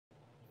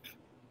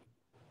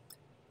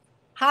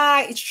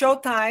Hi, it's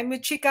showtime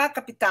with Chica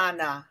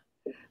Capitana.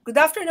 Good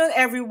afternoon,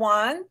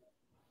 everyone.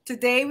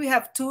 Today we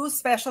have two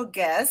special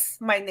guests,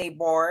 my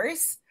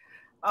neighbors,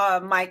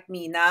 Mike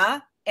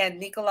Mina and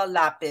Nicola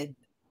Lapid.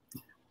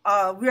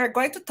 We are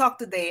going to talk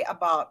today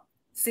about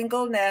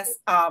singleness,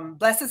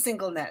 blessed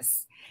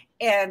singleness,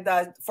 and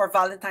for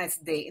Valentine's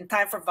Day, in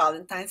time for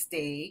Valentine's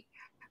Day,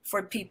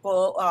 for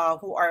people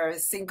who are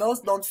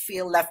singles, don't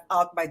feel left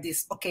out by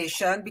this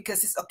occasion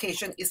because this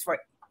occasion is for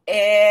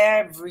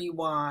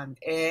everyone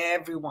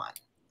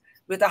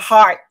with a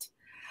heart.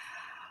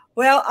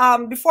 Well,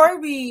 before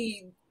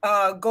we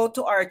go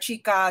to our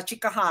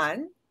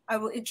chikahan, I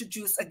will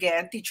introduce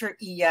again teacher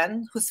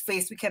Ian, whose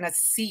face we cannot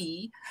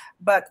see,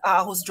 but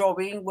whose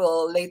drawing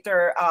will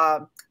later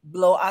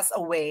blow us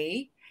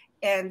away.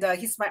 And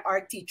he's my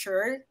art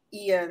teacher,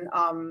 Ian.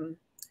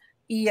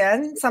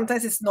 Ian,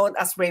 sometimes is known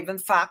as Raven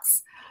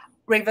Fox.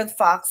 Raven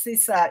Fox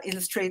is an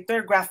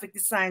illustrator, graphic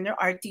designer,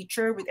 art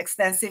teacher with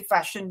extensive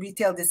fashion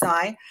retail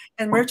design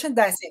and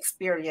merchandising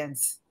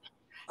experience.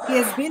 He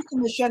has been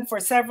commissioned for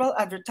several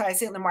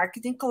advertising and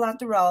marketing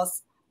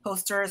collaterals,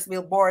 posters,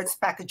 billboards,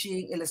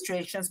 packaging,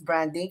 illustrations,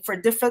 branding for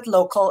different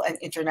local and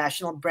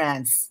international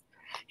brands.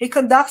 He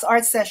conducts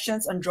art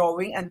sessions on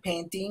drawing and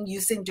painting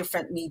using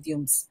different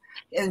mediums.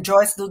 He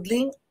enjoys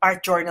doodling,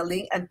 art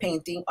journaling, and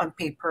painting on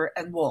paper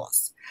and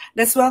walls.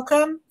 Let's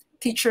welcome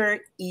teacher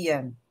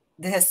Ian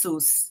De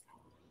Jesus.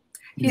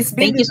 He's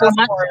been Thank you with so us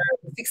much. for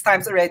 6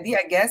 times already,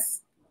 I guess.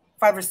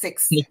 5 or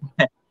 6.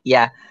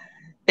 Yeah.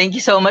 Thank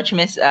you so much,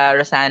 Miss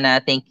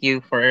Rosana. Thank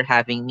you for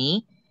having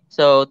me.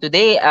 So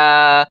today,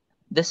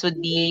 this would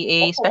be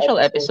a special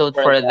episode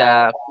for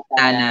the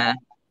Tana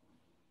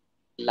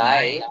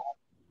Live,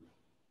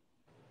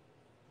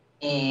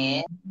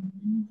 and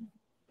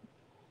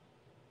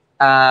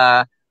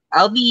uh,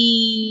 I'll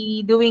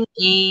be doing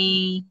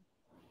a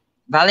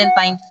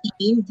Valentine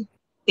themed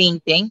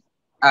painting,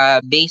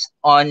 based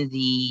on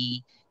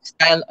the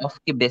style of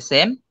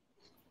Cubism.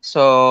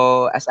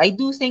 So as I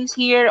do things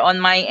here on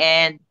my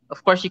end,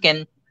 of course you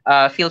can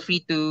feel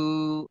free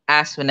to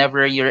ask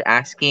whenever you're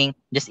asking.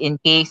 Just in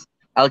case,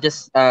 I'll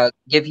just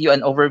give you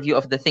an overview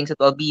of the things that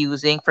I'll be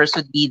using. First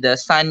would be the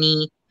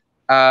Sunny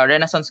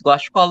Renaissance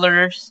gouache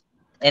colors.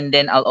 And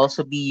then I'll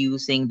also be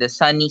using the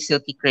Sunny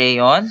Silky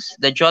Crayons,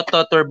 the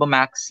Giotto Turbo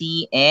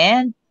Maxi,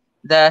 and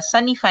the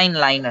Sunny Fine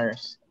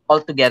Liners all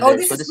Oh, together.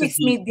 this So is this would mixed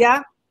be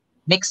media.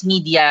 mixed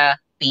media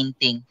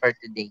painting for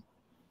today.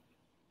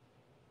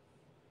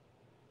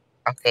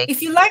 Okay.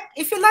 If you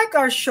like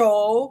our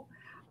show,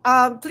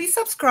 please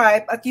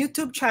subscribe at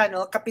YouTube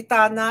channel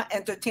Capitana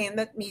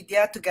Entertainment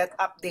Media to get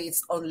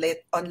updates on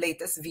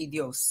latest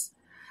videos.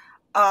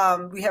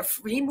 We have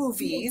free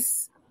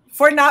movies.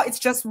 For now, it's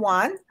just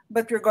one,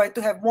 but we're going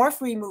to have more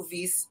free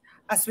movies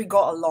as we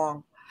go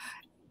along.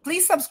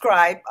 Please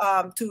subscribe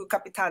to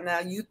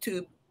Capitana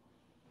YouTube,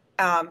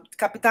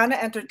 Capitana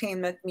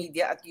Entertainment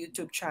Media at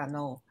YouTube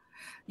channel.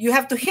 You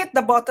have to hit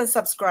the button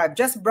subscribe.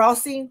 Just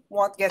browsing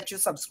won't get you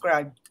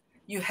subscribed.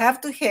 You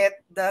have to hit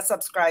the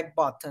subscribe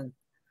button.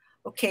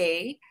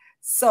 Okay.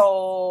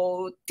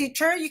 So,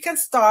 teacher, you can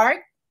start,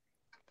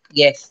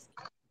 Yes.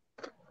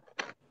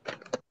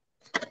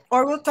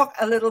 or we'll talk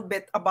a little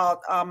bit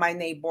about my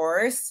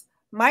neighbors.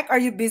 Mike, are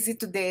you busy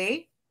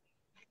today?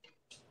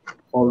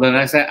 Hold on,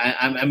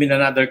 I'm in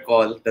another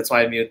call. That's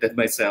why I muted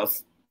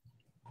myself.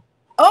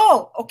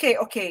 Oh,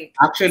 okay.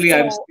 Actually,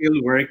 I'm So,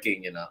 still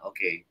working.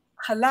 Okay.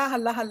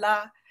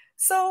 hala.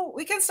 So,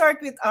 we can start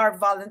with our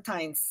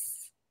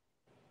Valentine's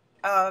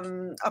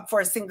up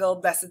for single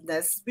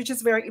blessedness, which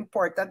is very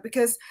important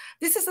because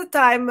this is a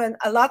time when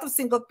a lot of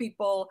single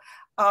people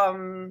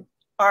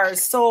are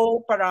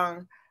so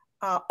parang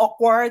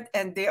awkward,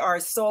 and they are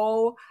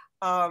so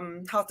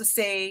how to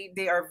say,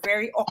 they are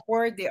very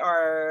awkward, they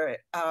are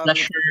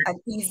Pleasure.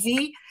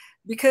 uneasy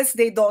because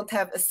they don't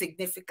have a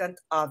significant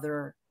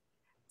other.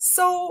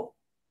 So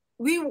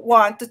we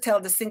want to tell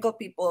the single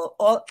people,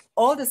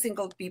 all the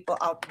single people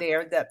out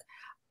there, that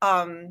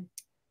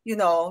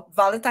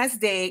Valentine's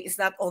Day is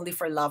not only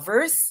for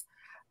lovers,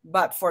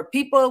 but for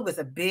people with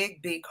a big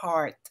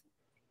heart.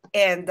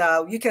 And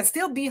you can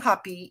still be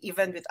happy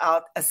even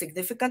without a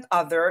significant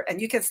other, and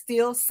you can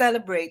still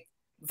celebrate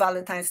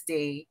Valentine's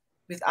Day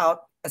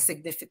without a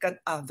significant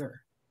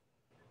other.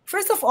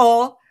 First of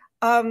all,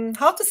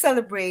 how to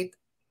celebrate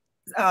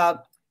uh,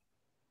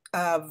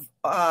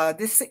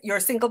 this your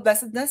single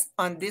blessedness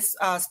on this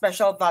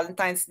special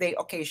Valentine's Day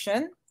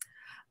occasion.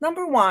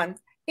 Number one,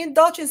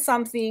 indulge in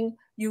something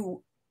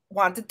you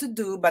wanted to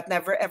do but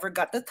never ever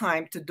got the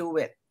time to do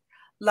it,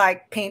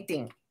 like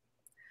painting.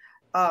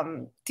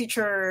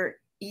 Teacher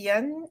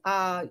Ian,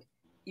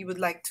 you would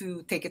like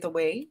to take it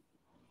away?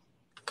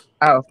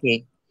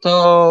 Okay.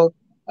 So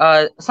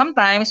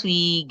sometimes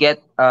we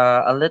get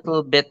a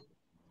little bit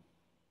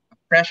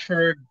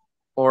pressured,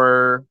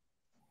 or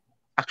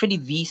actually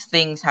these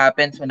things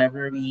happens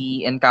whenever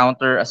we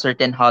encounter a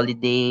certain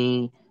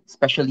holiday,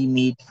 especially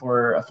made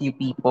for a few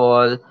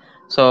people.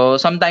 So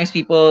sometimes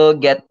people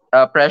get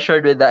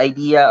pressured with the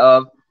idea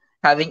of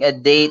having a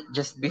date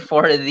just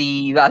before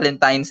the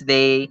Valentine's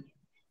Day.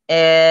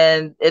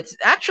 And it's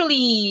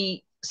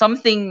actually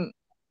something,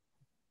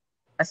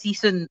 a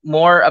season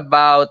more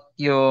about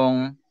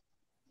yung,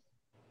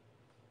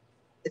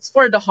 it's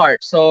for the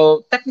heart.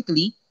 So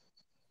technically,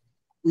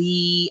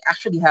 we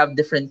actually have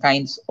different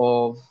kinds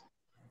of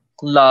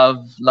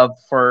love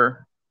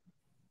for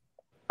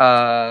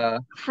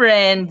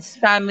friends,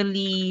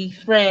 family,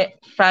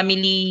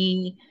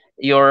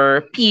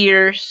 your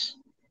peers.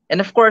 And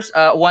of course,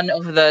 one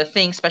of the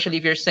things, especially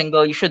if you're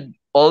single, you should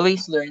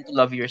always learn to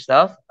love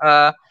yourself.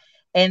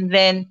 And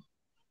then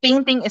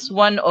painting is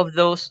one of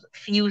those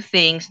few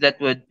things that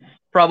would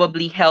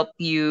probably help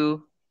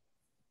you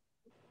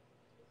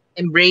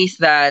embrace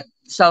that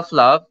self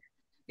love,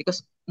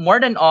 because more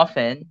than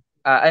often,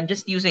 I'm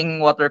just using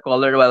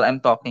watercolor while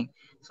I'm talking.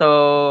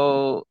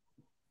 So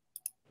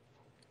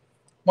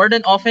more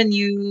than often,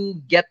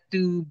 you get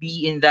to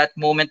be in that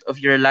moment of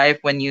your life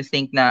when you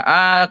think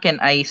na, can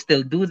I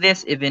still do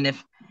this even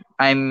if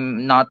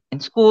I'm not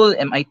in school?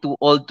 Am I too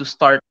old to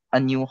start a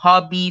new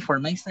hobby for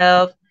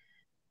myself?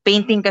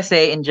 Painting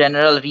kasi in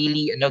general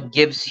really,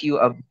 gives you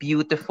a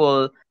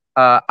beautiful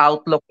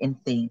outlook in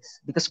things,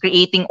 because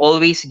creating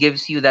always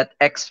gives you that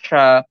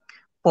extra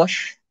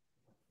push,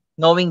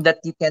 knowing that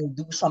you can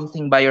do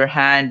something by your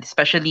hand,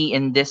 especially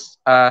in this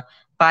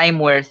time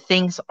where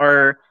things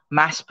are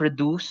mass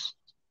produced.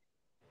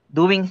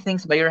 Doing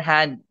things by your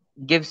hand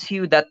gives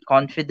you that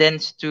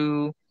confidence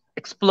to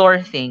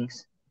explore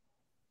things.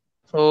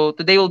 So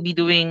today we'll be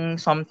doing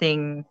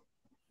something.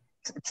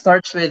 It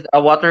starts with a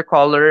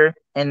watercolor,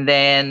 and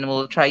then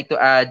we'll try to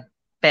add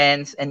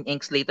pens and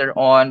inks later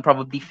on,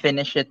 probably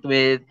finish it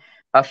with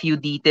a few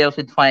details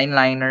with fine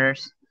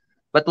liners.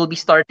 But we'll be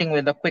starting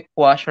with a quick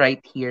wash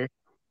right here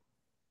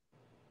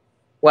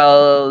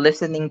while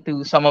listening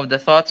to some of the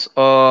thoughts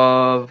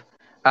of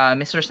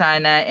Miss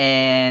Rosana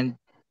and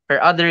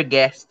her other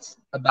guests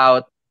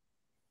about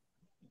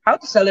how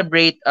to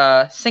celebrate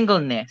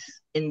singleness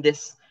in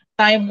this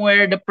time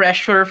where the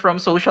pressure from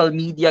social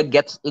media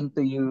gets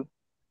into you.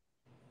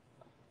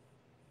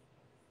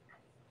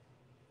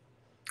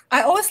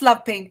 I always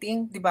love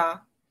painting, di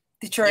ba?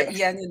 Teacher Yes.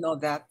 Ian, you know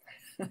that.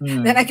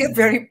 Then I Hmm. get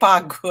very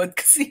pagod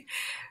kasi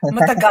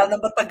matagal na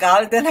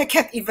matagal. Then I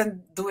can't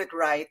even do it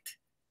right.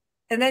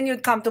 And then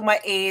you'd come to my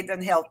aid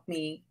and help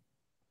me.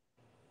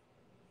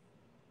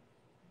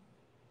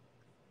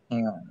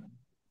 Yeah.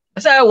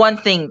 Basta one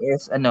thing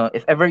is,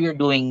 if ever you're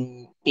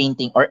doing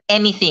painting or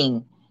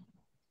anything,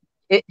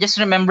 just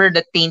remember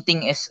that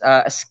painting is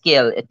a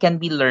skill. It can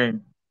be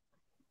learned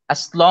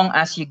as long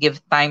as you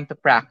give time to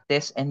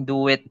practice and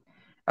do it.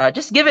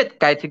 Just give it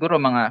kahit siguro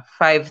mga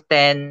 5,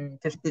 10,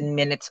 15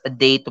 minutes a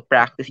day to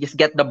practice. Just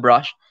get the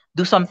brush.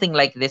 Do something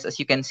like this. As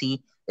you can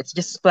see, it's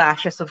just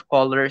splashes of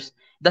colors.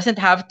 Doesn't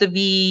have to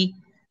be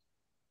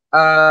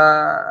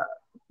uh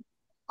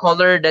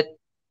color that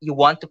you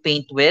want to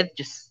paint with.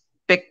 Just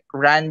pick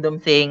random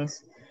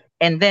things,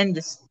 and then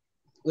just,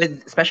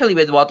 with especially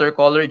with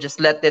watercolor, just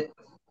let it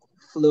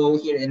flow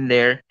here and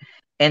there,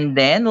 and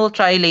then we'll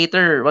try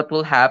later what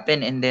will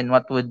happen, and then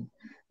what would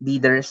be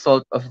the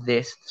result of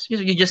this. So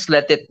you just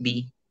let it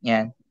be.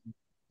 Yeah.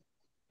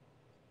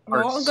 No,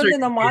 Or ang ganda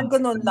naman,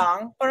 certain. ganun lang.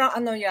 Parang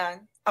ano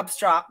yan,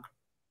 abstract.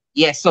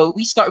 Yes, so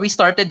we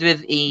started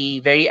with a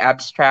very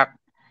abstract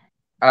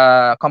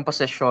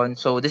composition.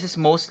 So this is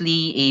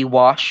mostly a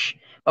wash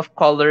of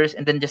colors,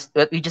 and then just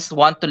we just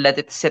want to let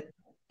it sit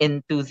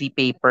into the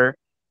paper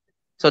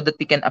so that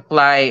we can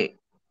apply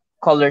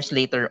colors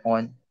later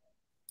on.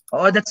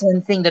 Oh, that's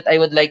one thing that I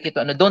would like you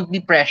to know. Don't be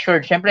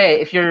pressured. Syempre,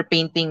 if you're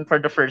painting for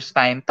the first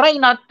time, try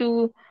not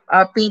to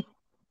paint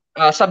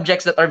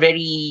subjects that are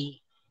very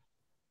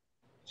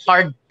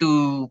hard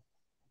to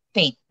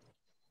paint.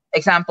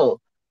 Example,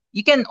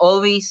 you can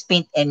always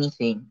paint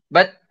anything,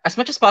 but as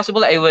much as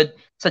possible, I would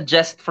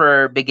suggest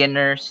for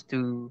beginners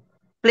to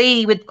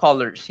play with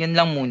colors. Yun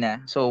lang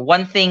muna. So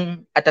one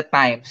thing at a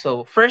time.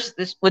 So first,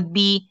 this would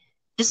be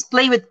just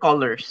play with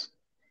colors.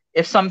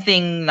 If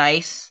something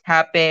nice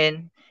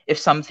happened, if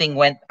something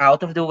went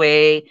out of the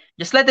way,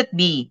 just let it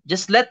be.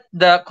 Just let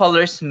the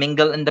colors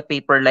mingle in the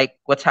paper like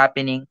what's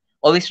happening.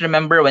 Always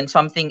remember when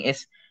something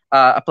is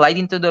applied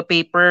into the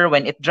paper,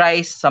 when it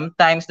dries,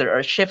 sometimes there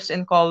are shifts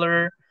in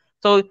color.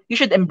 So you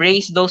should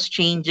embrace those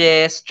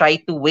changes. Try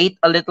to wait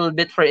a little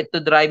bit for it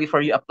to dry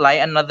before you apply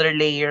another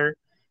layer.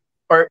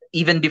 Or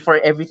even before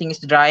everything is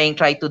drying,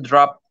 try to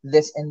drop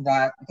this and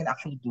that. You can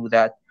actually do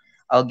that.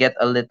 I'll get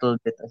a little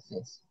bit of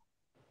this.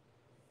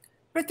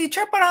 Pero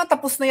teacher, parang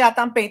tapos na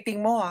yata ang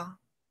painting mo ah.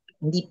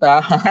 Hindi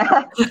pa.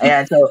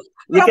 Ayan, so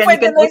Parang you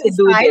pwede can na also yung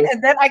do sign this. and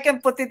then I can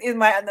put it in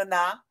my ano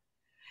na,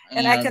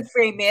 and I can Ayan.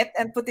 frame it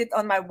and put it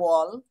on my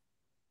wall.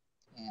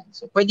 Ayan.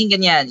 So pwedeng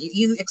ganyan.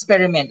 You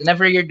experiment.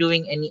 Whenever you're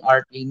doing any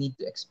art, you need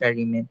to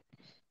experiment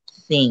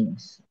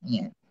things.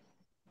 Ayan.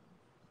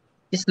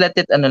 Just let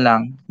it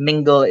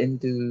mingle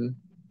into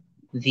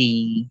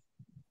the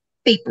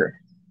paper.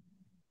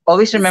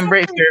 Always It's so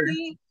remember, if you're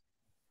pretty.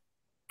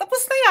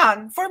 Tapos na yan.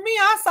 For me,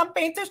 some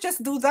painters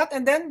just do that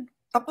and then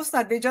tapos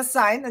na. They just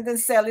sign and then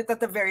sell it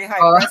at a very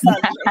high uh, price,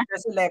 lalo na if they're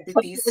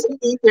celebrities. some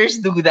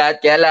painters do that,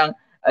 kaya lang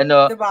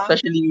Diba?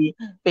 especially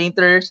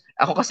painters.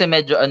 Ako kasi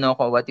medyo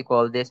what you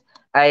call this,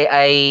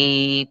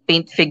 I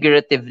paint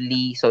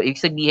figuratively. So ibig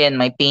sabihin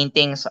my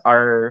paintings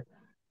are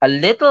a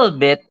little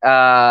bit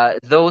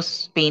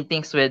those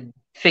paintings with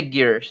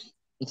figures.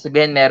 Ibig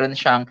sabihin meron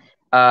siyang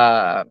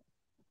uh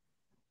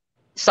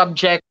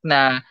subject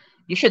na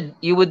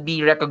you would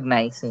be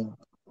recognizing.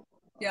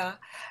 Yeah.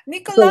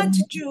 So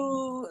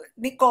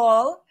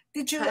Nicole,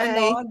 did you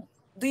Hi.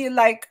 do you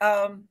like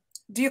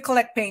do you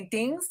collect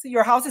paintings?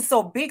 Your house is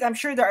so big. I'm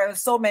sure there are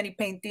so many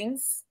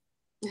paintings.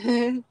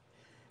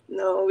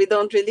 No, we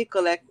don't really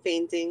collect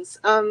paintings.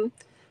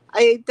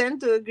 I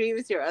tend to agree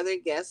with your other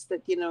guests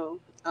that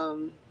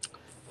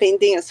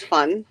painting is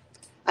fun.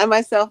 I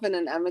myself am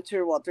an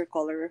amateur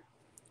watercolor.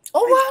 I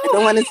Oh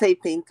don't wow. want to say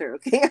painter,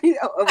 okay?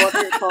 A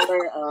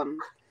watercolor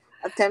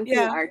attempting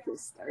Yeah.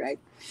 artist, all right?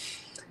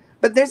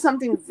 But there's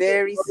something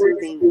very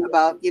soothing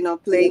about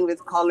playing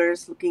with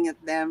colors, looking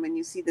at them, and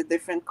you see the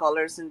different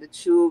colors in the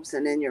tubes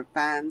and in your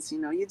pans.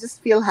 You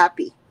just feel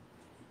happy.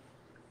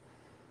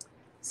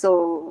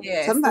 So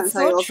Yes, that's sometimes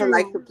I so also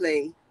like to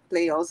true.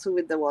 play also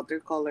with the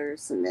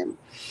watercolors, and then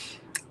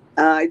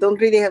I don't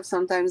really have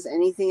sometimes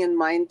anything in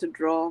mind to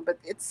draw,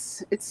 but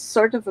it's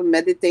sort of a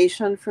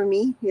meditation for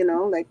me.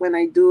 Like when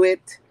I do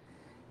it,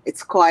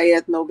 it's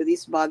quiet,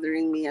 nobody's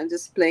bothering me. I'm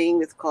just playing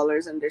with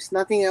colors, and there's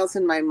nothing else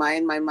in my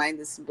mind. My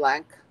mind is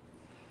blank,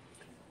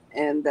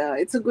 and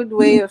it's a good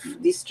way of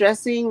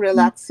de-stressing,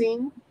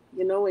 relaxing.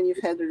 When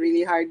you've had a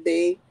really hard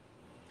day,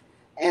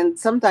 and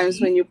sometimes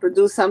when you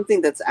produce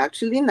something that's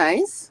actually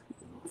nice.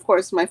 Of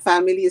course, my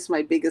family is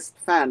my biggest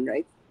fan,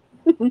 right?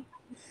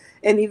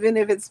 And even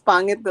if it's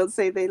pangit, they'll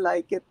say they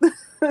like it.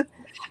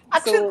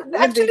 Actually, So when they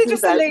actually, do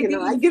there's a that, lady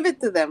I in give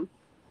it to them.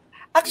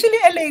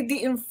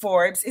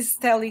 Forbes is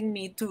telling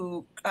me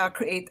to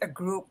create a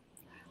group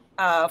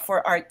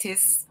for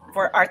artists,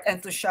 for art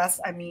enthusiasts.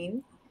 I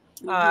mean,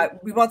 Hmm.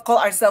 we won't call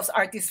ourselves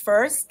artists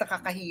first.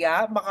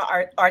 Nakakahiya,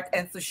 mga art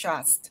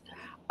enthusiast.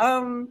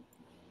 Um,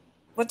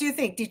 what do you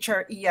think,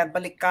 Teacher Ian?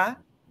 Balik ka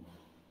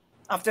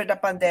after the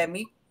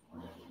pandemic?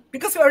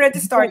 Because we already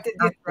yes, started it,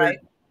 after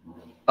right?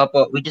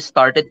 we just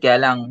started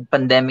kaya lang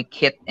pandemic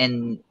hit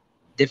and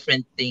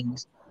different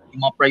things.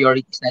 Yung mga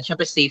priorities na.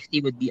 Siyempre,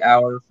 safety would be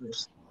our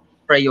first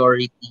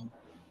priority.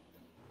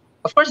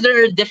 Of course,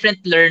 there are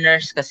different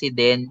learners kasi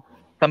din.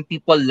 Some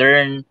people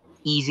learn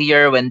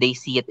easier when they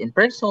see it in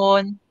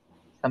person.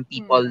 Some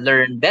people Hmm.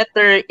 learn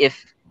better if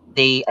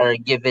they are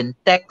given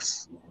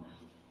text.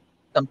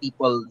 Some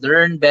people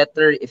learn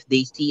better if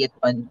they see it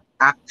on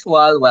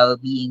actual while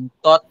being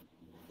taught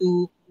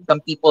to.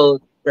 Some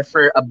people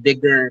prefer a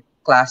bigger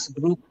class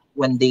group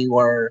when they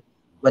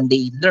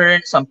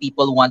learn. Some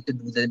people want to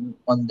do them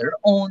on their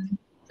own.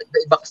 So,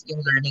 iba-iba kasi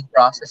yung learning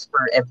process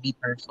for every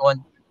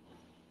person.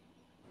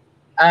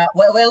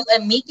 Well,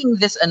 I'm making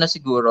this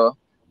siguro,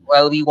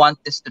 while we want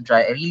this to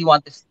dry, I really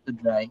want this to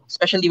dry.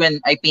 Especially when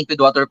I paint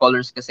with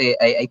watercolors kasi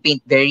I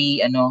paint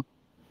very,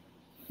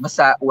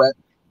 wet.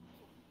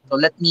 So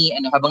let me,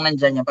 habang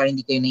nandyan yan, para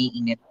hindi kayo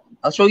naiinit.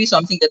 I'll show you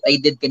something that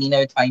I did kanina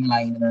with fine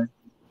liner.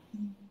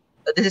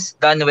 So this is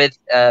done with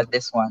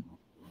this one.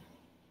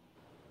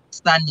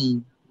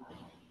 Sunny.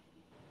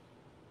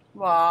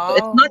 So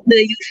it's not Wow.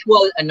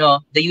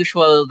 the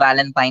usual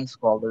Valentine's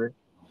color.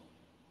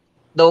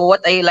 Though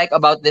what I like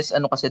about this,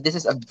 kasi, this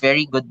is a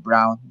very good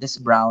brown. This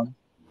brown.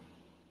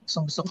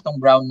 Gusto ko tong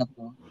brown na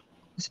to.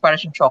 Kasi parang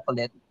siyang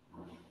chocolate.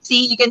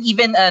 See, you can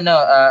even,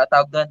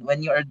 tawag doon,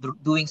 when you are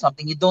doing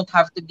something, you don't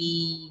have to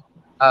be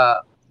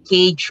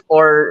caged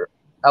or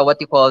what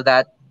you call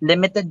that,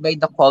 limited by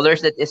the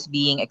colors that is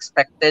being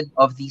expected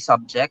of the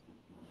subject.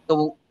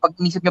 So, pag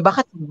inisip nyo,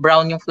 bakit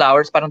brown yung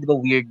flowers? Parang di ba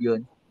weird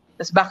yun?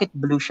 Tapos bakit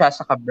blue siya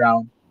saka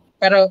brown?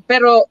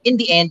 Pero in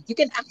the end, you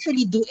can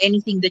actually do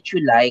anything that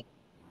you like.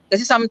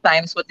 Kasi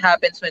sometimes what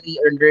happens when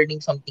we are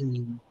learning something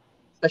new,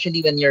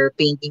 especially when you're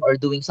painting or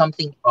doing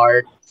something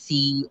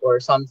artsy or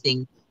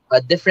something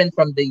different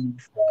from the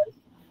usual,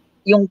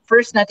 yung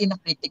first natin na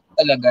critic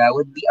talaga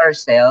would be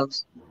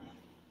ourselves.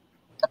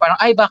 Na parang,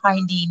 ay, baka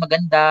hindi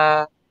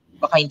maganda,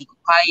 baka hindi ko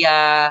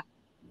kaya,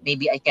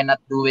 maybe I cannot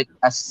do it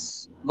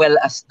as well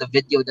as the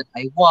video that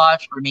I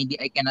watch, or maybe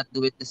I cannot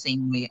do it the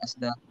same way as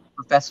the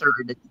professor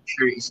or the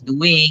teacher is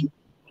doing.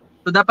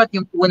 So dapat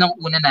yung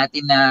unang-una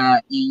natin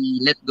na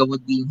i-let go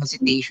would be yung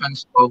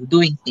hesitations of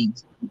doing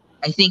things.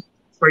 I think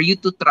for you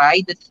to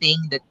try the thing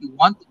that you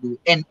want to do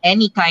in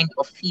any kind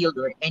of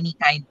field or any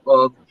kind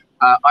of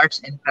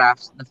arts and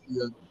crafts na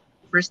field,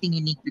 the first thing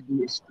you need to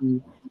do is to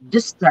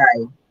just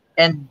try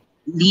and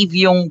leave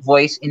yung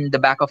voice in the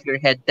back of your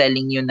head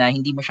telling you na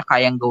hindi mo siya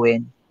kayang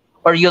gawin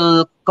or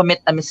you'll commit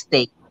a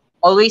mistake.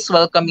 Always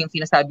welcome yung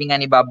sinasabi nga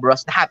ni Bob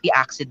Ross, the happy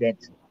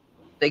accident.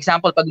 For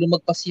example, pag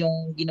lumagpas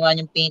yung ginawa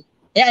niyong paint,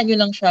 ayan,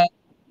 yun lang siya.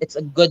 It's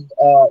a good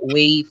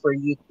way for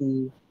you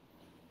to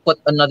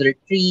put another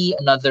tree,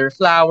 another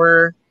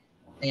flower.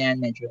 Ayan,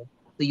 medyo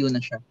tuyo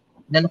na siya.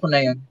 Inano ko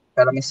na yun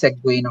para may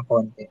segue ng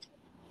konti.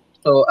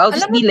 So, I'll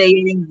Alam just mo, be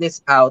layering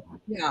this out.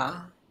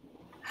 yeah.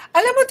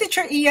 Alam mo,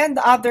 Teacher Ian,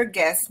 the other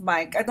guest,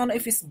 Mike, I don't know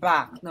if he's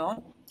back, no?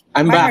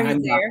 I'm Mike, are back. you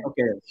I'm back. there?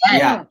 Okay. Ayan.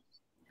 Yeah. Mm.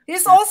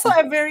 He's also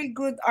a very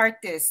good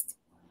artist.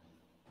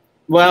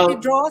 He Well,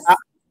 draws.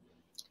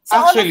 So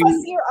all of us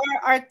actually, here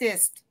are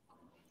artists.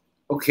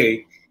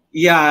 okay.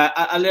 Yeah,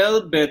 a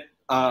little bit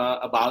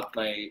about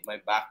my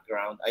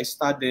background. I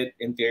studied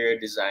interior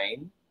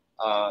design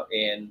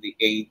in the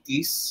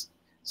 80s.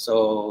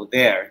 So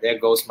there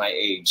goes my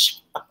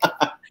age.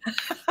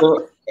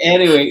 So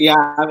anyway,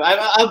 yeah,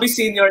 I'll be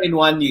senior in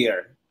 1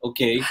 year.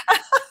 Okay.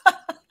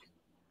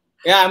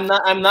 Yeah,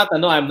 I'm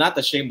not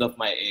ashamed of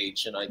my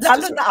age. It's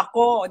Lalo just na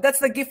ako. That's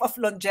the gift of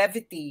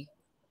longevity.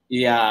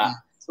 yeah.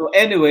 So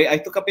anyway,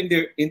 I took up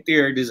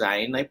interior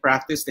design. I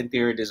practiced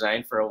interior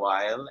design for a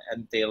while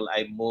until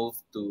I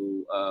moved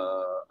to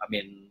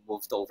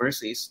moved to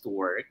overseas to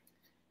work,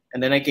 and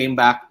then I came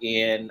back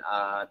in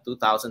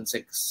 2006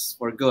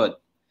 for good.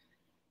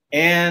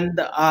 And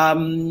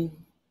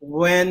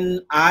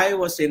when I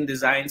was in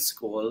design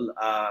school,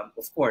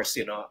 of course,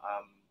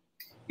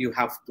 you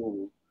have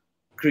to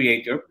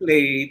create your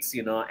plates,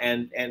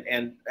 and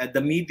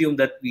the medium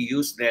that we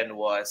used then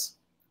was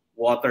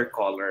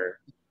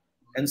watercolor.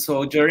 And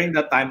so during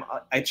that time,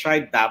 I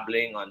tried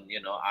dabbling on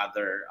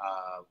other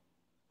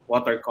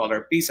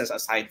watercolor pieces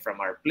aside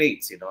from our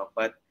plates,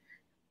 but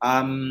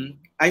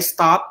I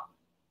stopped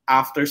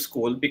after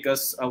school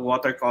because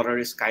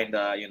watercolor is kind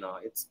of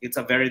it's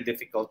a very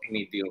difficult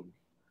medium.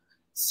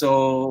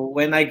 So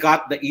when I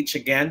got the itch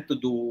again to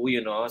do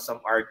some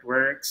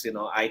artworks,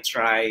 I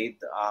tried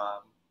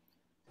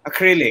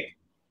acrylic.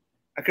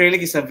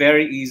 Acrylic is a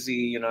very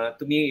easy,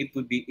 to me it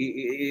would be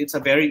it's a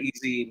very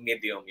easy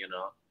medium,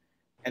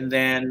 and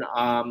then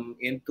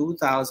in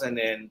 2000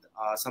 and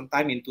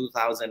sometime in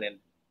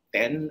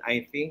 2010,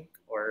 I think,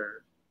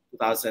 or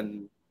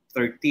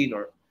 2013,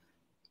 or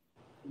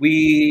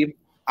we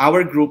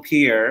our group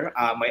here,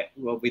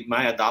 with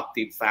my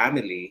adoptive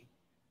family,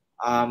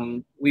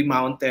 we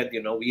mounted.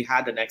 We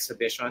had an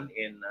exhibition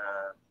in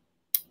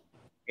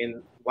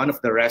one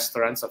of the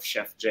restaurants of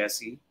Chef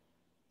Jesse.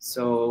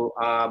 So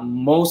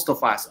most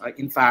of us,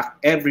 in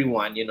fact,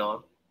 everyone,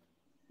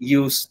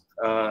 used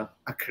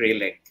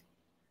acrylic.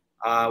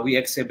 We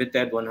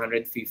exhibited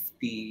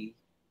 150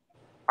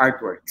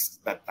 artworks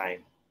that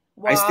time.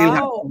 I still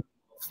have, Wow.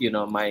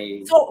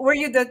 my. So were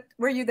you the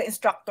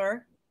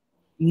instructor?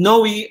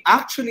 No, we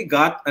actually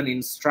got an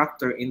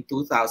instructor in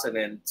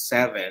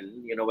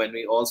 2007. When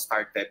we all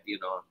started,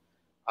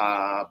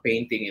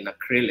 painting in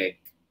acrylic.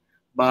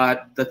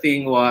 But the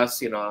thing was,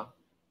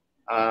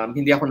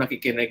 hindi ako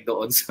nakikinig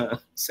doon sa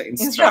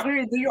instructor. Instructor,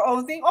 you do your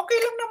own thing. Okay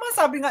lang naman.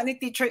 Sabi nga ni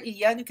Teacher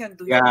Ian, you can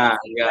do your own Yeah,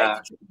 thing, right, yeah.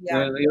 Teacher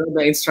Ian?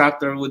 The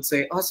instructor would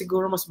say, oh,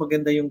 siguro mas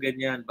maganda yung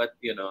ganyan. But,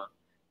 You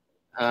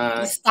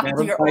stuck to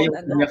meron your own tayong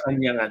ano.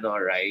 kanya-kanyang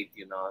right?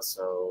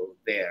 So,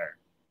 there.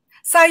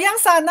 Sayang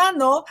sana,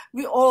 no?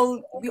 We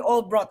all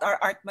brought our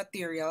art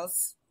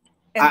materials.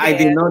 And I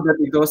didn't then, know that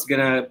it was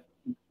gonna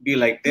be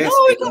like no, this.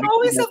 we can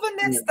always have a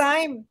next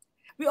time.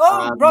 We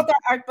all brought Um,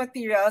 our art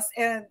materials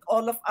and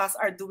all of us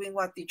are doing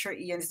what Teacher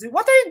Ian is doing.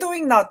 What are you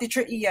doing now,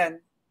 Teacher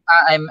Ian?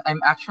 I'm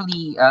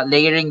actually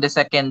layering the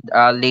second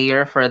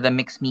layer for the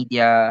mixed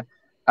media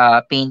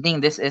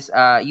painting. This is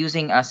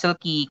using a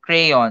silky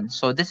crayon.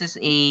 So this is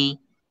a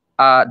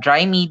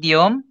dry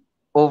medium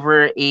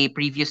over a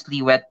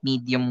previously wet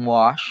medium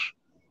wash,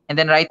 and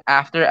then right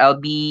after I'll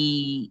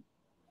be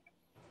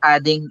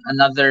adding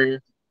another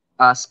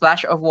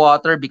splash of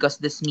water because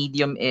this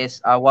medium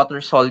is water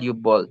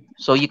soluble.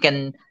 So you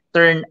can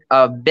turn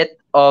a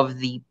bit of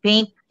the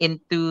paint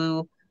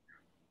into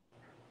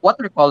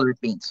watercolor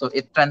paint. So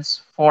it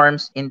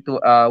transforms into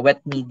a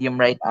wet medium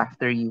right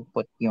after you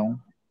put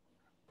yung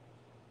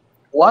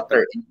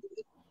water correct. into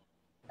it.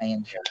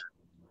 Ayan siya.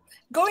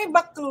 Going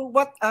back to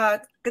what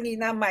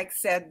kanina Mike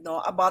said, no,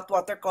 about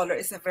watercolor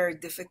is a very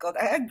difficult.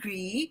 I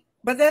agree,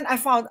 but then I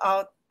found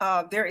out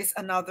there is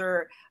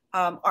another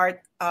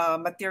art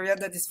material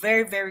that is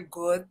very very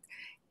good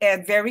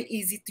and very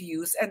easy to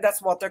use, and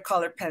that's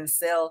watercolor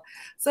pencil.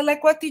 So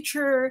like what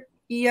Teacher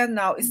Ian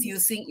now is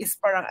using is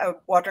parang a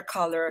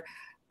watercolor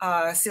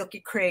silky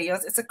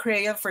crayons. It's a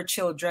crayon for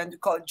children. We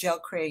call it gel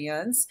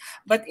crayons,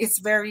 but it's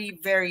very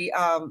very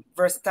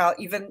versatile.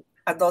 Even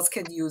adults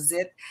can use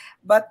it.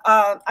 But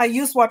I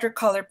use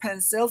watercolor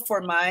pencil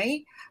for my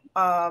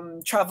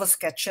travel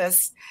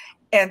sketches,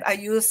 and I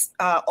use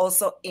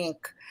also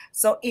ink.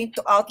 So ink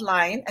to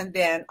outline, and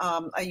then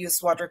I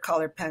use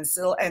watercolor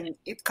pencil, and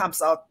it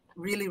comes out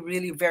really,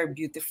 really very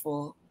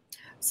beautiful.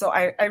 So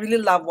I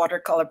really love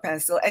watercolor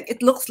pencil, and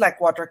it looks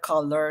like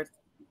watercolor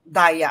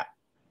diet.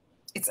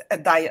 It's a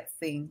diet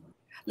thing,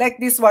 like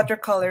these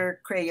watercolor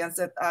crayons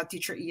that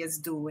Teacher E is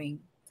doing.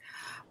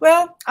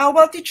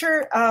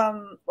 Teacher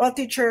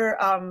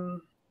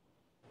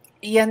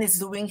Ian is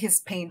doing his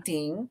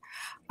painting,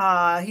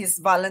 his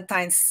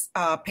Valentine's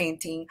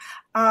painting.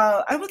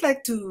 I would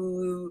like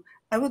to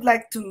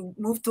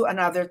move to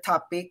another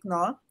topic,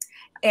 no,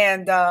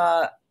 and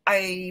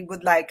I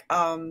would like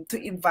to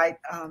invite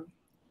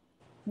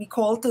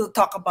Nicole to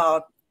talk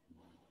about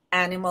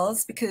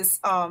animals because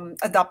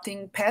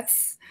adopting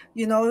pets,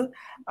 you know,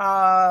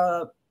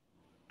 uh,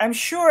 I'm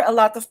sure a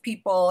lot of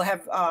people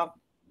have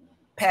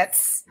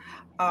pets.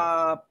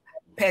 Uh,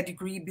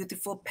 pedigree,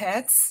 beautiful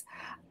pets.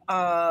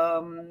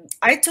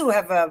 I too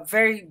have a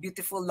very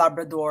beautiful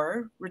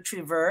Labrador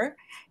Retriever,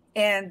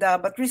 and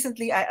but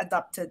recently I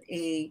adopted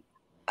a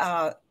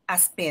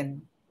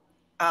Aspin,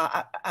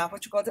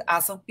 what you call it,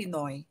 Asong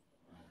Pinoy.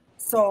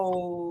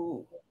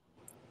 So,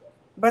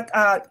 but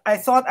I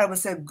thought I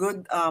was a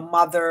good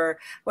mother,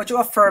 what you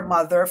call fur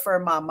mother, fur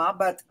mama.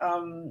 But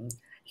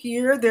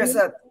here there's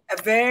a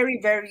very,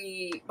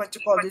 very, what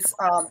you call this,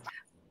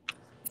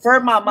 fur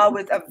mama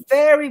with a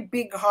very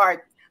big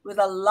heart with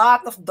a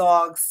lot of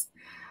dogs.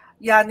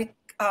 Yeah,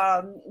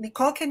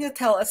 Nicole, can you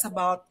tell us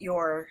about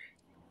your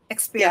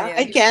Yeah,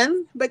 I experience?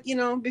 can. But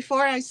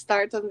before I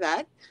start on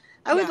that,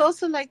 I would Yeah.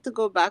 also like to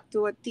go back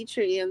to what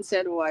Teacher Ian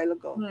said a while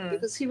ago, Hmm.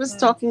 because he was Hmm.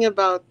 talking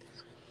about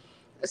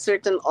a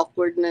certain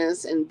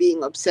awkwardness and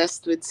being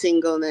obsessed with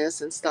singleness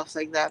and stuff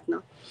like that.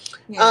 No,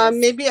 Yes.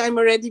 maybe I'm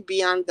already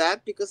beyond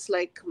that because,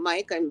 like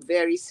Mike, I'm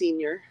very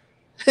senior.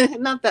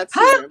 Not that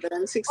Huh? senior, but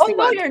I'm Oh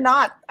no, 61. you're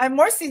not. I'm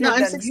more No, senior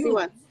I'm than you.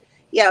 61.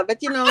 Yeah,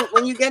 but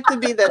when you get to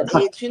be that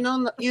age, you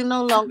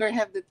no longer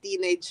have the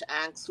teenage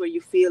angst where you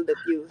feel that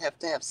you have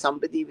to have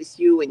somebody with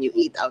you when you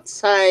eat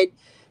outside.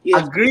 You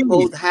have to Agreed.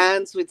 hold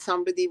hands with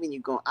somebody when you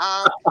go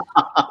out.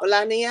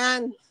 Wala na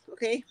yan.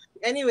 Okay?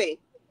 Anyway,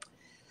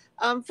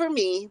 for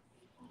me,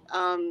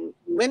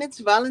 when it's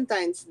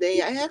Valentine's Day,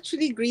 I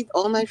actually greet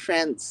all my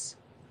friends.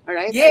 All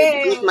right? I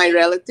greet my Yay!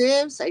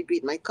 relatives, I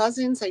greet my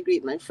cousins, I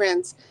greet my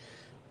friends.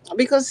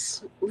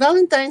 Because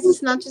Valentine's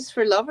is not just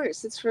for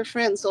lovers, it's for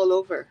friends all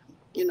over.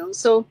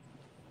 So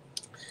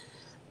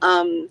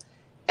um,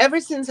 ever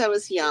since I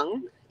was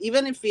young,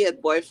 even if we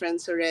had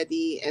boyfriends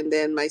already, and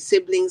then my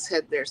siblings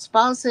had their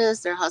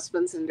spouses, their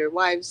husbands, and their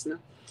wives, no,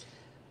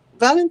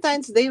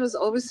 Valentine's Day was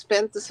always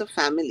spent as a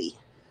family.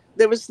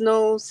 There was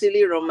no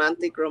silly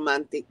romantic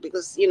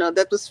because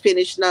that was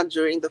finished not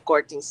during the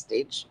courting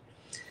stage.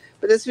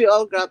 But as we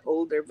all got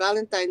older,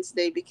 Valentine's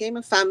Day became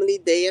a family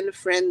day and a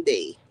friend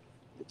day.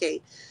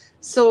 Okay,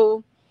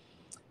 so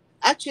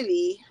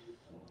actually,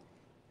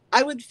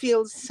 I would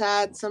feel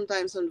sad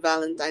sometimes on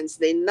Valentine's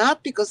Day,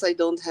 not because I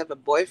don't have a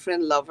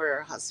boyfriend, lover,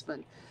 or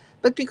husband,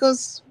 but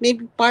because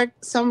maybe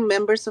some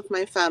members of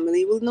my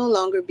family will no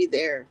longer be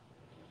there.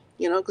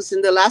 Because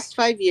in the last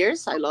 5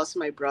 years, I lost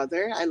my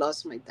brother, I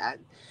lost my dad.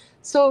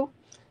 So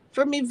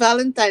for me,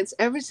 Valentine's,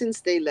 ever since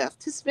they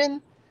left, has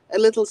been a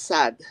little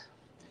sad.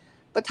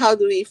 But how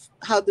do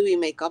we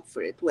make up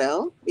for it?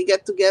 Well, we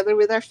get together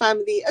with our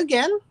family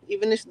again,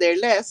 even if they're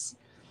less.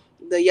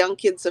 The young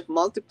kids have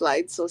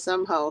multiplied, so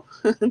somehow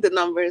the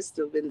number has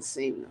still been the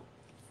same.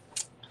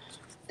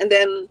 And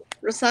then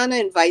Rosanna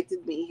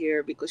invited me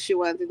here because she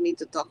wanted me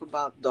to talk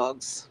about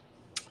dogs.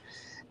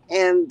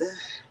 And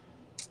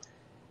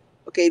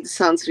okay, this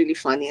sounds really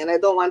funny, and I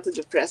don't want to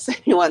depress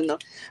anyone, no.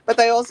 But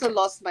I also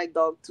lost my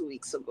dog 2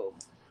 weeks ago.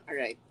 All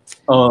right,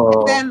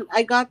 and Oh, then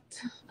I got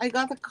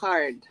a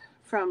card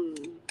from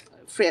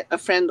a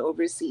friend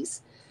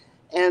overseas,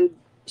 and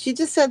she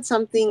just said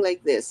something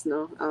like this.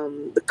 No,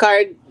 the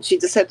card, she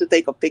just had to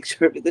take a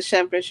picture because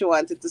she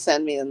wanted to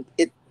send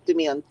it to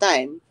me on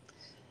time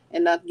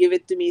and not give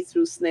it to me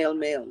through snail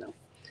mail. No,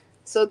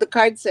 so the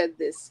card said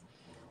this: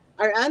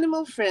 our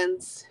animal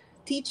friends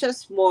teach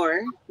us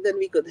more than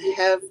we could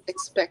have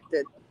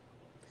expected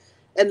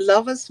and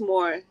love us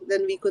more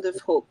than we could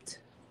have hoped.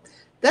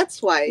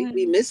 That's why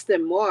we Hmm. miss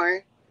them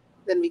more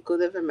than we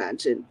could have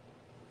imagined.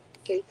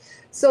 Okay,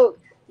 so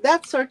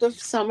that sort of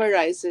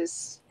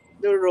summarizes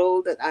the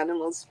role that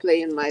animals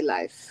play in my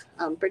life,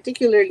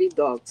 particularly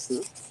dogs.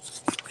 No?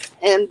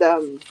 And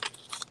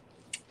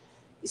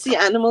you see,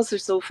 animals are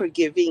so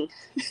forgiving.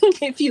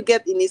 If you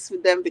get inis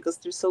with them because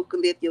they're so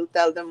kulit, you'll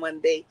tell them one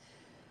day,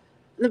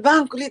 "Ano ba,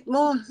 ang kulit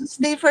mo?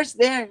 Stay first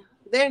there.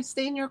 There,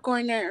 stay in your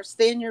corner or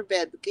stay in your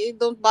bed, okay?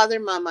 Don't bother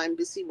mama, I'm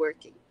busy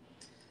working."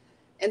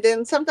 And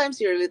then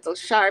sometimes you're a little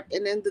sharp,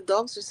 and then the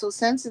dogs are so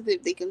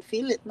sensitive, they can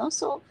feel it, no?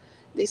 So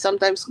they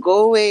sometimes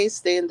go away,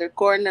 stay in their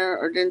corner,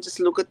 or then just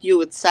look at you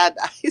with sad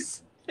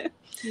eyes.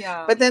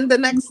 Yeah. But then the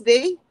next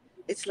day,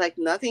 it's like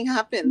nothing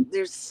happened.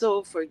 They're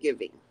so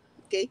forgiving.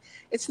 Okay?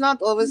 It's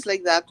not always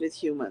like that with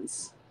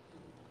humans.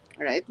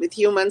 All right? With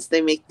humans,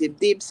 they make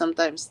dib.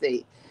 Sometimes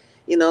they,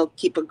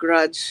 keep a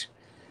grudge.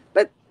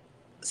 But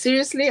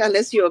seriously,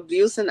 unless you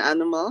abuse an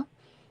animal,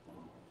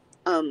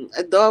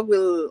 a dog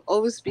will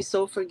always be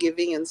so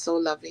forgiving and so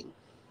loving.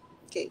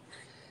 Okay?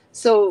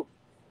 So,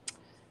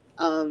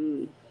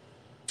 um,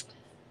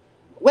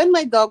 when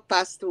my dog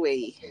passed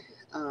away,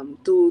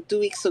 two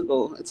weeks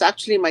ago, it's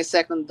actually my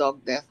second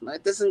dog death. No,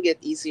 it doesn't get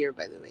easier,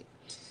 by the way.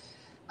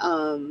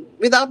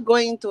 Without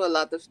going into a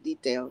lot of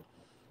detail,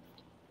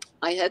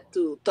 I had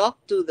to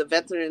talk to the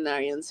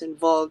veterinarians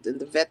involved in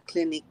the vet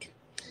clinic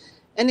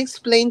and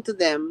explain to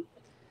them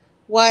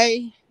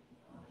why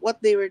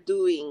what they were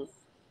doing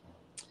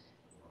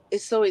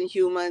is so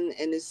inhuman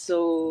and is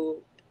so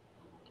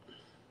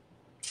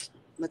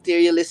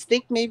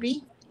materialistic,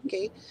 maybe.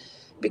 Okay.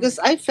 Because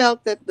I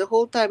felt that the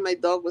whole time my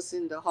dog was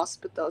in the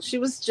hospital, she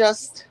was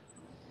just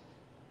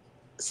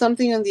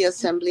something on the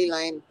assembly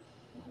line.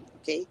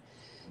 Okay.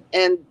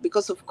 And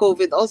because of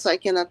COVID, also, I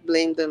cannot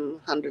blame them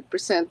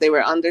 100%. They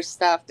were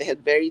understaffed. They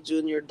had very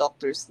junior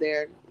doctors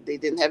there. They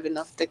didn't have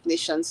enough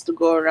technicians to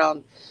go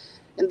around,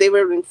 and they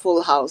were in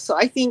full house. So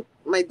I think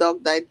my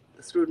dog died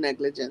through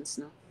negligence.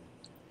 No,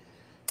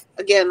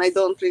 again, I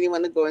don't really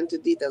want to go into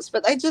details,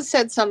 but I just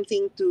said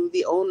something to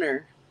the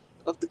owner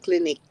of the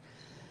clinic,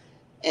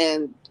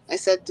 and I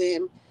said to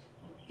him,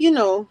 you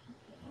know,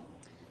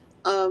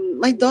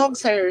 my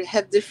dogs are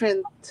have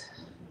different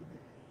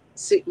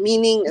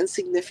meaning and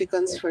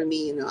significance for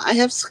me. You know, I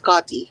have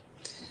Scotty,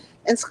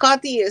 and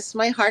Scotty is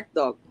my heart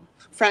dog.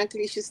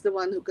 Frankly, she's the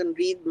one who can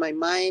read my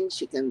mind.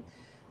 She can,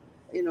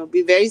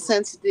 be very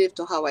sensitive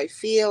to how I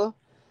feel.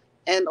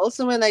 And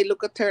also, when I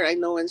look at her, I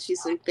know when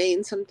she's in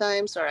pain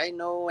sometimes, or I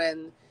know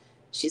when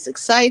she's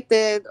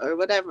excited or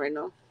whatever,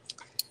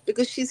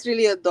 because she's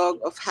really a dog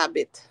of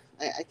habit.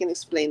 I can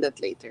explain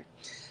that later.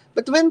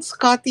 But when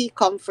Scotty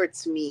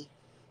comforts me,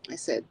 I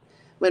said,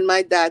 when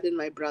my dad and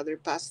my brother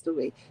passed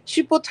away,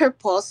 she put her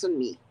paws on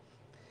me.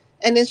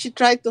 And then she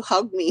tried to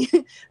hug me.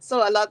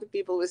 So a lot of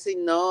people will say,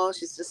 no,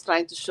 she's just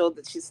trying to show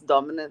that she's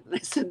dominant. And I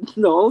said,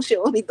 no, she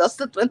only does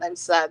that when I'm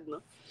sad.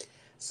 No?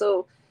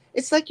 So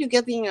it's like you're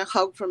getting a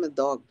hug from a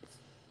dog.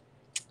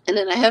 And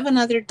then I have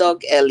another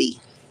dog, Ellie.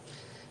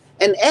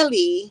 And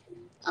Ellie,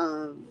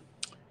 um,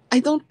 I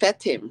don't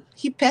pet him.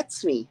 He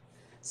pets me.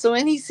 So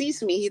when he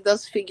sees me, he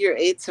does figure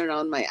eights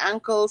around my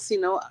ankles,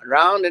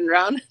 round and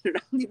round and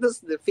round. He does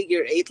the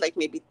figure eight like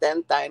maybe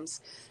 10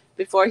 times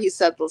before he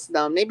settles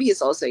down. Maybe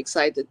he's also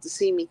excited to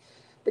see me.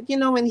 But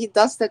when he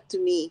does that to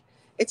me,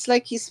 it's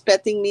like he's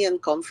petting me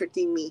and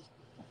comforting me.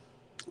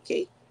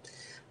 Okay.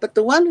 But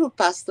the one who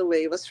passed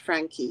away was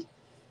Frankie.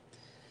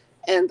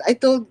 And I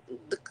told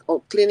the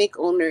clinic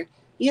owner,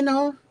 you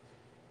know,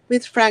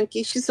 with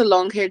Frankie, she's a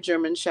long haired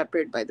German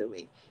Shepherd, by the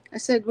way. I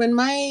said, when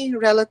my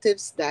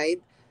relatives died,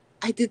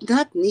 I did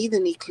not need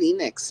any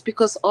Kleenex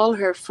because all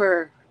her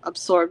fur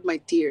absorbed my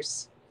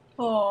tears.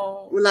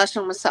 Oh. Wala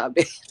siyang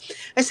masabi.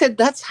 I said,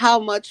 that's how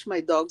much my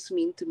dogs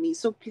mean to me.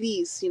 So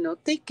please,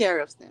 take care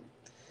of them.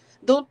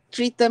 Don't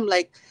treat them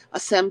like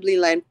assembly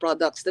line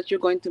products that you're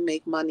going to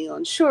make money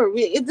on. Sure,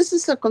 this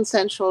is a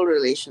consensual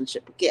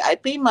relationship. Okay, I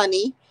pay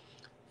money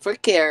for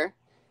care,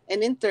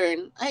 and in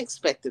turn, I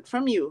expect it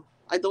from you.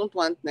 I don't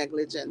want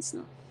negligence.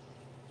 No.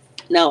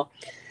 Now,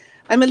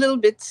 I'm a little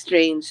bit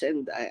strange,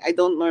 and I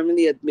don't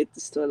normally admit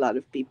this to a lot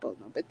of people.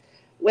 No? But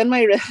when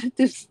my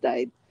relatives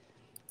died,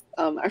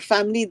 our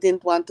family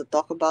didn't want to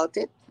talk about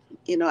it.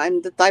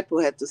 I'm the type who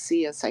had to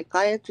see a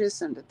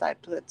psychiatrist and the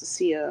type who had to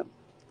see a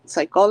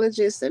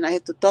psychologist, and I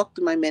had to talk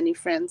to my many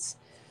friends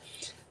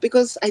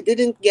because I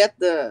didn't get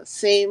the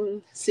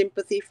same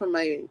sympathy from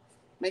my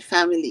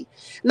family.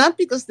 Not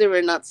because they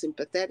were not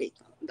sympathetic,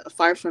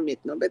 far from it,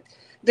 no, but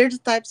they're the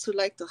types who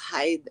like to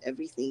hide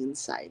everything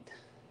inside.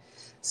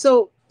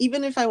 So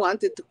even if I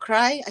wanted to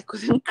cry, I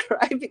couldn't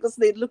cry because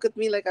they'd look at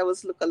me like I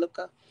was luka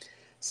luka.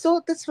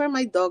 So that's where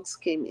my dogs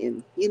came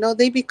in.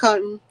 They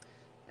become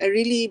a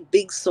really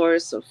big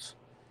source of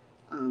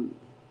um,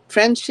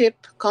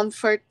 friendship,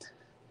 comfort,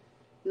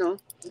 no,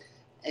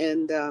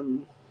 and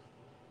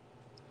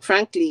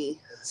frankly,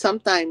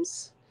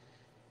 sometimes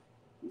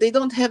they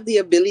don't have the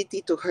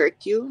ability to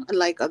hurt you,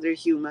 unlike other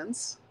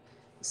humans.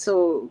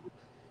 So,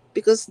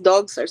 because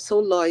dogs are so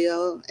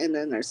loyal and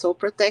then are so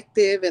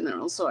protective and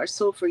also are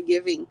so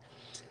forgiving,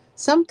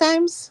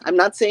 sometimes, I'm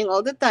not saying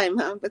all the time,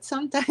 but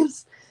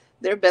sometimes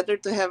they're better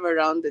to have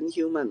around than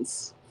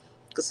humans.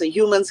 Because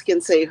humans can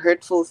say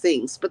hurtful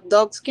things, but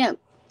dogs can't.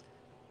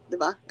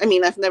 Diba? I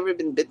mean, I've never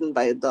been bitten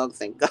by a dog,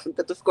 thank God.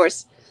 But of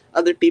course,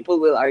 other people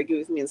will argue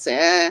with me and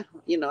say,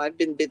 I've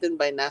been bitten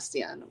by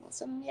nasty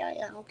animals. And yeah,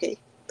 yeah, okay.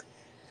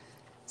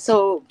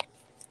 So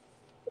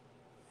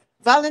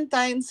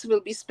Valentine's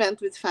will be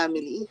spent with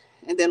family.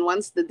 And then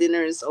once the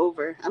dinner is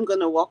over, I'm going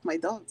to walk my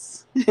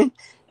dogs.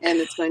 And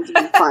it's going to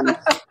be fun.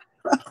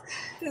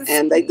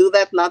 And I do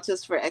that not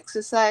just for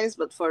exercise,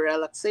 but for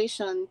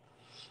relaxation.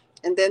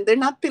 And then they're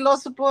not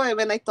pilosopo. And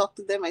when I talk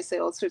to them, I say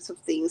all sorts of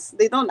things.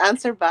 They don't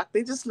answer back.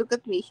 They just look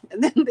at me.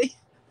 And then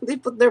they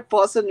put their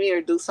paws on me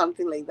or do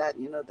something like that.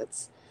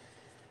 That's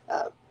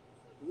uh,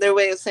 their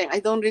way of saying, I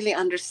don't really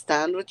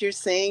understand what you're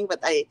saying, but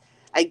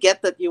I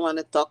get that you want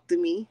to talk to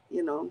me.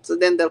 So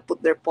then they'll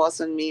put their paws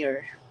on me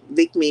or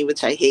lick me,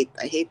 which I hate.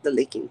 I hate the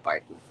licking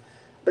part.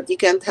 But you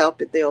can't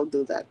help it. They all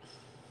do that.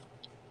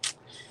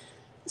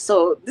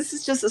 So this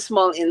is just a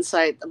small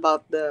insight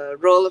about the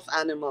role of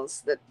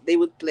animals that they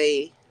would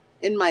play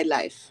in my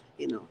life.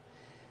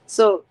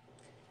 So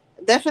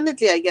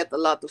definitely I get a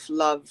lot of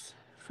love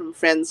from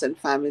friends and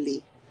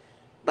family,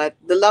 but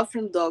the love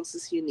from dogs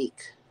is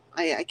unique.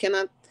 I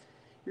cannot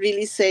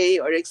really say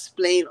or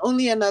explain.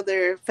 Only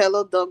another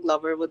fellow dog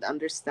lover would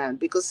understand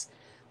because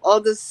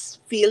all these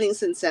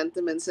feelings and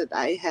sentiments that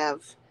I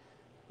have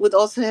would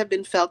also have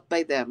been felt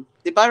by them.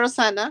 Diba,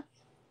 Rosana?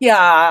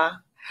 Yeah,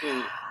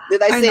 Mm.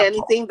 Did I I know. say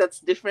anything that's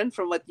different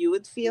from what you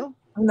would feel?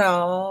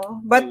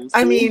 No, but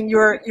I See? mean,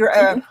 you're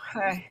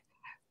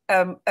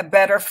a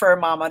better fur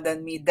mama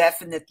than me.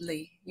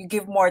 Definitely, you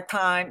give more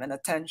time and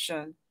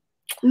attention.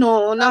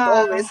 No, not Uh,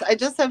 always. I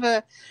just have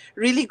a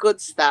really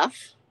good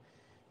staff.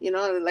 You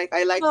know, like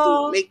I like to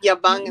no, make you,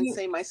 yabang and you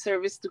say my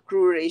service to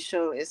crew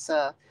ratio is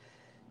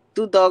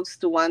two dogs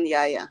to one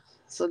yaya.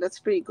 So that's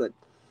pretty good.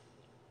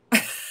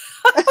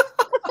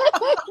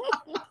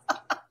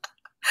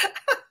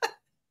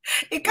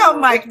 ikaw, No, but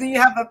Mike, do you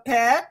have a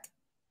pet?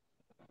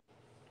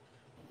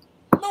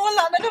 No,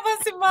 wala na naman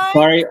si Mike.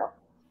 Sorry,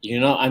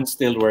 I'm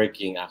still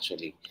working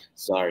actually.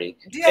 Sorry.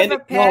 Do you have And a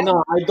no, pet?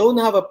 no, I don't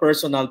have a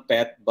personal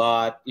pet,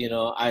 but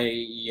Yeah,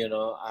 you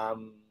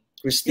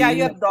Christine,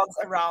 have dogs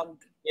around.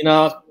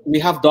 we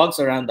have dogs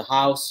around the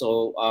house,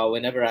 so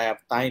whenever I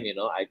have time,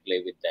 I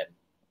play with them.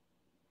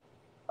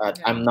 I'm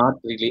Yeah. not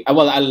really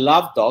well. I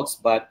love dogs,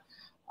 but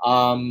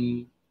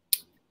um,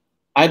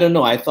 I don't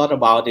know. I thought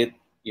about it,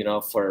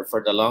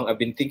 for the long. I've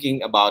been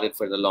thinking about it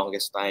for the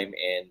longest time,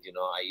 and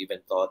I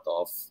even thought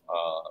of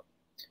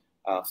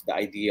the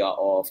idea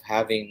of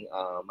having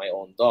my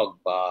own dog,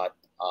 but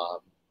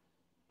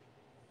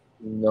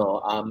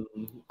no,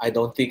 I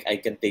don't think I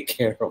can take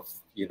care of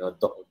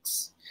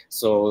dogs.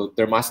 So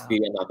there must Yeah.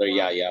 be another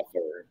yaya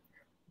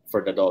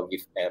for the dog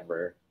if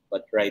ever.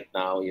 But right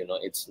now,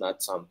 it's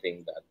not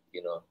something that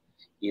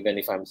even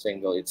if I'm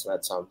single, it's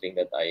not something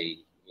that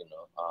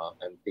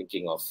I'm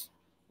thinking of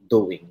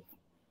doing.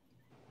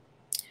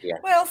 Yeah.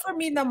 Well, for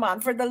me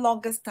naman, for the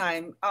longest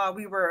time,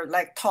 we were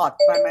like taught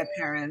by my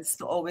parents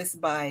to always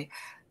buy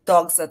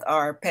dogs that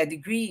are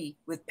pedigree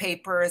with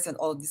papers and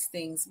all these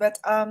things. But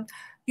all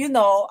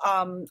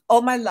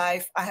my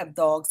life I have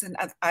dogs, and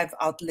I've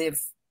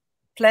outlived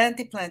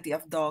plenty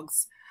of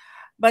dogs.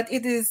 But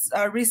it is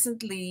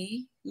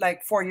recently,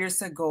 like 4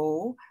 years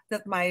ago,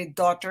 that my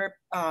daughter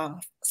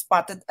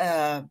spotted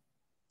a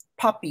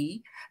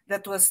puppy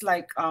that was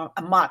like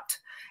a mutt,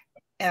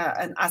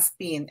 an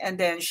Aspin, and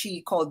then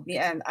she called me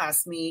and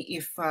asked me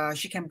if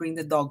she can bring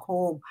the dog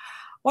home.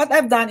 What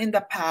I've done in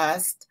the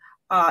past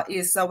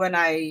is when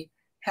I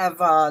have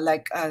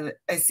I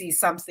see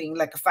something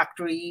like a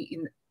factory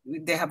in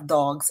they have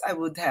dogs. I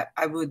would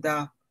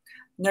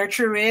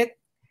nurture it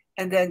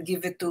and then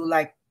give it to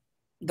like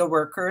the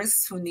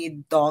workers who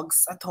need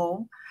dogs at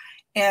home.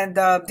 And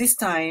this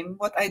time,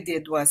 what I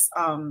did was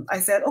I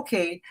said,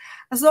 okay,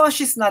 as long as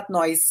she's not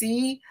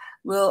noisy,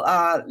 we'll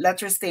let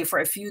her stay for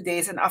a few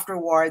days, and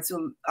afterwards,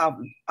 we'll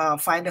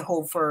find a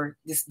home for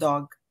this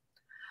dog.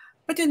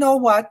 But you know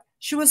what?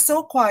 She was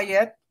so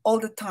quiet all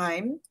the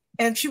time,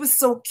 and she was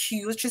so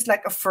cute. She's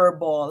like a fur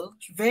ball,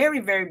 very,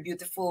 very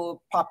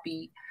beautiful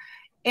puppy.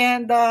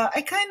 And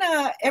I kind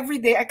of every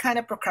day I kind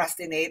of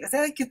procrastinate. I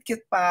said, "Ay, cute,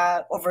 cute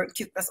pa,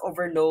 cute as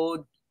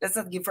overload. Let's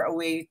not give her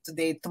away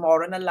today.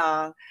 Tomorrow na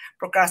lang."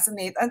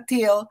 Procrastinate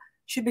until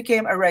she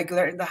became a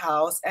regular in the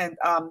house, and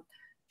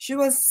she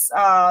was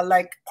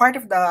like part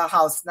of the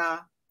house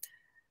na.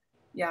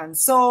 Yeah. And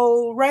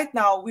so right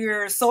now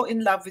we're so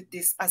in love with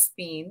this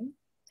Aspin,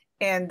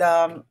 and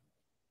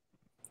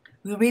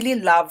we really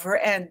love her.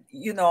 And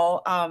in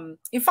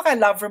fact, I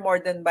love her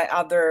more than my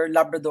other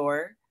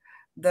Labrador,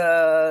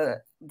 the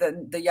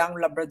young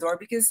Labrador,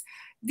 because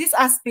this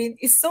Aspin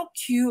is so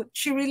cute.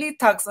 She really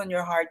tugs on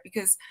your heart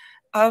because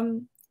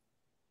um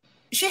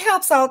she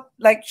helps out,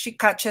 like she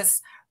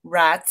catches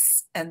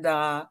rats, and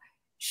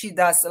she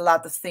does a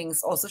lot of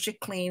things. Also, she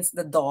cleans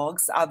the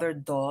dogs, other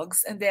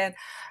dogs, and then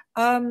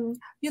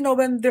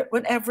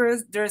whenever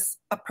there's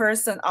a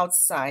person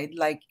outside,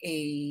 like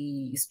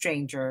a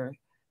stranger,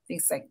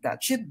 things like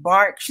that, she'd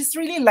bark. She's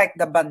really like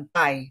the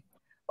bantay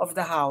of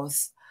the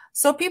house.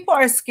 So people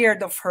are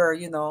scared of her,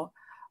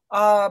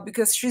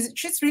 because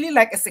she's really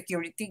like a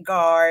security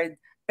guard,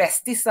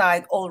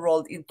 pesticide all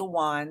rolled into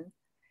one.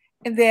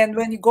 And then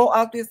when you go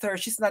out with her,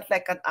 she's not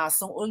like an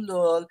asong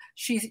ulul.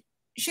 She's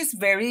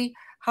very,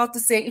 how to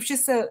say, if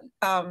she's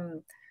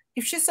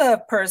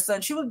a person,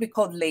 she would be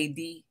called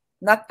lady,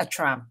 not a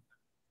tramp.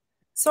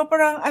 So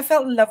parang I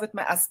fell in love with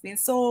my Aspin.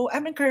 So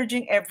I'm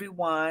encouraging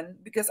everyone,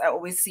 because I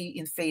always see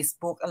in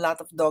Facebook a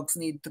lot of dogs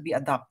need to be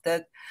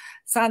adopted.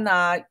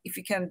 Sana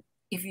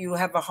if you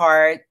have a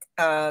heart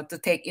to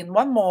take in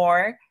one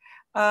more,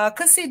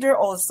 consider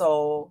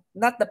also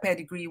not the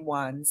pedigree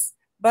ones,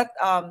 but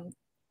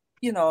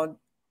you know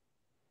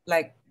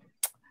like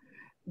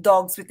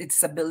dogs with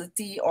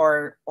disability,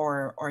 or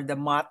the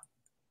mutt,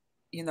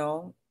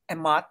 a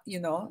mutt,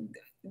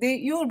 they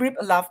you'll reap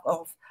a lot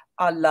of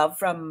love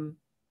from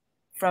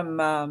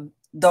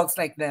dogs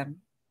like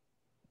them.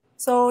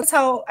 So that's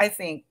how I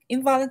think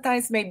in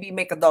Valentine's, maybe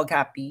make a dog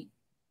happy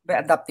by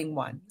adopting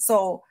one.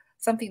 So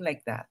something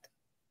like that.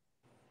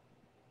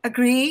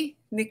 Agree,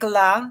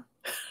 Nicola?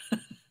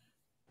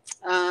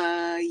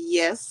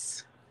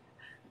 yes,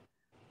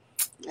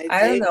 I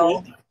I don't agree.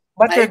 know.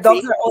 But I your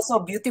dogs agree. are also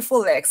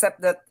beautiful, except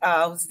that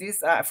who's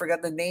this? I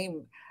forgot the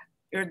name.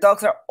 Your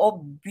dogs are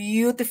all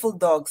beautiful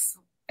dogs,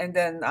 and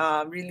then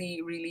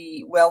really,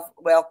 really well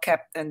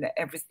kept and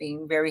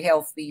everything, very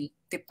healthy,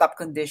 tip top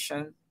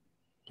condition.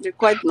 They're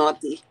quite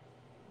naughty.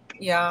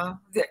 Yeah,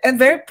 and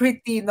very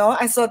pretty. No,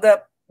 I saw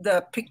the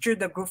picture,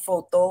 the group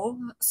photo.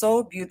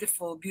 So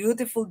beautiful,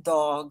 beautiful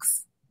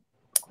dogs.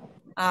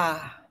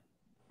 Ah,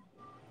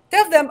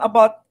 tell them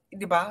about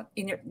di ba?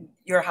 In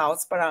your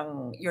house,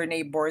 parang your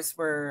neighbors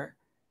were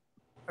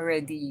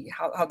already,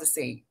 how to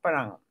say,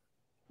 parang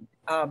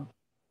uh,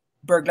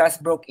 burglars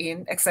broke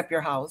in except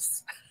your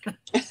house.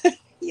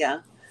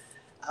 Yeah.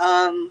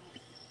 Um,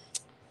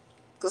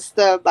 because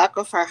the back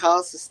of our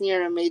house is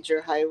near a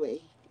major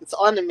highway. It's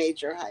on a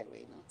major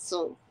highway, no?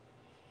 So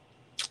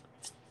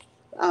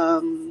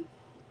um,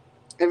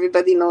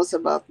 everybody knows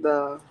about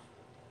the,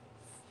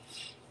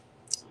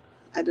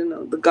 I don't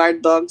know, the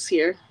guard dogs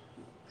here,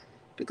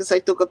 because I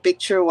took a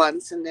picture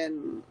once, and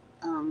then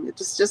it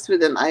was just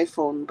with an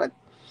iPhone, but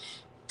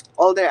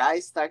all their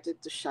eyes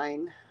started to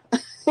shine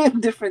in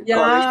different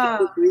colors. It Yeah,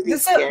 looked really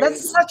scary.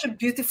 that's such a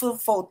beautiful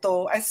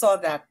photo. I saw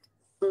that.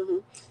 Hmm.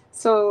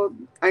 So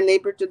our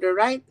neighbor to the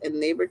right and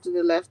neighbor to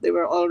the left, they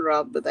were all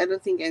robbed, but I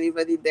don't think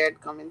anybody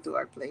dared come into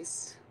our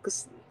place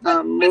because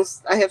But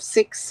most I have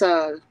six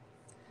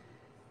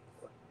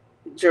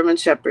German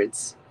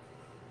shepherds.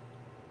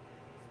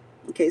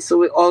 Okay,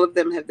 so all of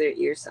them have their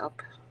ears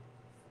up,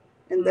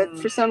 and that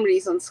mm, for some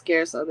reason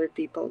scares other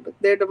people. But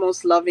they're the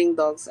most loving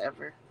dogs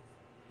ever.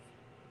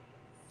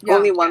 yeah.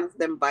 Only one of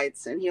them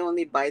bites, and he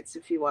only bites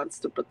if he wants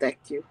to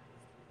protect you.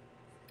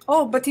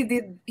 Oh, but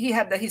he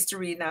had the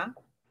history na,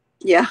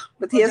 Yeah,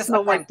 but he or has just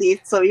no more attempt.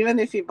 teeth, so even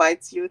if he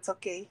bites you, it's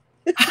okay.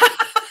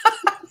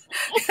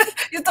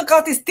 You took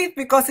out his teeth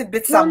because he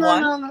bit No, no,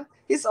 someone. no, no.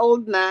 He's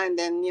old now, and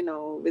then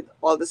with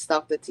all the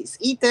stuff that he's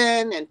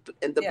eaten and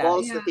the Yeah,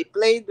 balls yeah. that he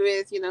played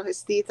with,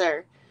 his teeth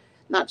are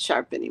not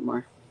sharp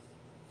anymore.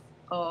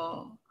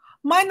 Oh,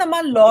 mine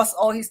naman lost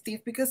all his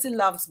teeth because he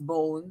loves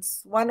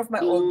bones. One of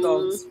my old Mm.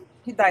 dogs,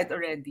 he died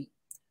already.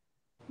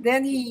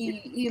 Then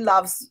he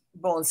loves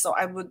bones, so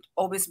I would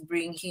always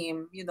bring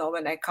him,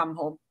 when I come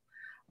home,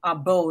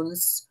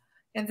 bones.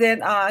 And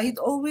then he'd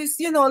always,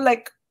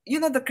 like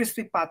the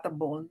crispy pata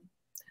bone.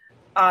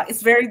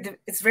 It's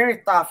very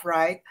tough,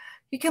 right?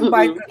 He can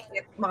bite Mm-mm. at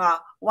it mga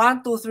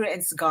 1, 2, 3,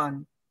 and it's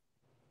gone.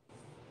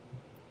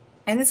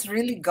 And it's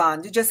really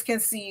gone. You just can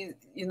see,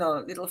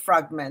 little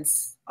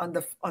fragments on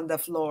the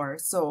floor.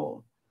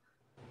 So,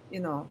 you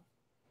know,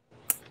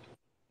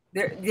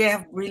 they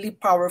have really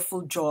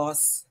powerful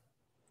jaws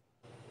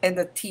and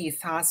the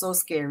teeth, huh? So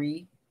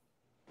scary.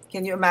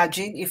 Can you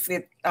imagine if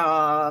it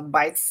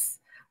bites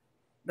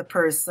the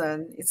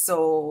person? It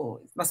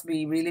must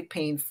be really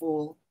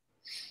painful.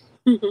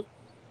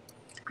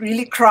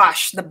 Really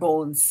crush the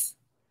bones.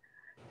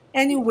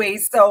 Anyway,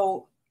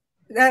 so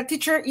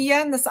Teacher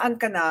Ian, nasaan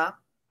ka na?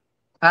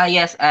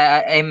 Yes,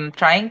 I'm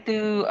trying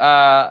to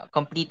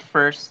complete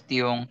first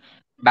yung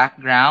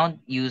background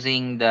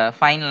using the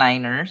fine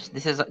liners.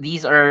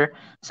 These are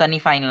sunny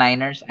fine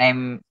liners.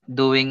 I'm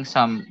doing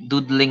some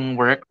doodling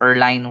work or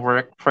line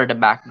work for the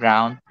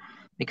background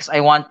because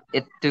I want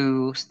it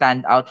to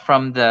stand out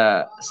from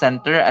the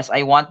center as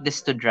I want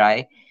this to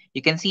dry.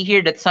 You can see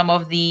here that some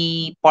of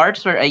the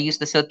parts where I use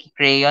the silky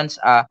crayons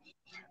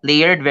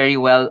layered very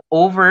well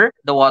over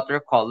the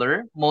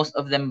watercolor. Most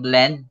of them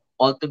blend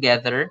all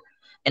together.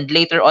 And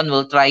later on,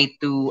 we'll try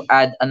to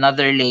add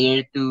another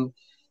layer to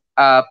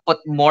put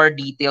more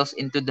details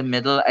into the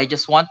middle. I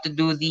just want to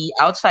do the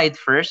outside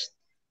first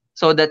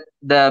so that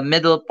the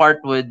middle part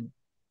would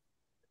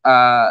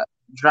uh,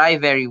 dry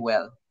very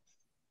well.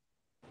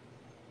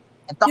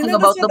 And talking That's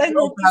about what dogs, I I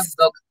also have noticed.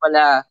 dogs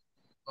pala.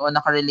 O,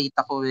 nakarelate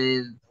ako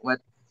with what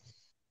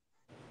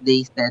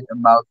they said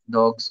about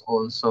dogs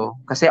also.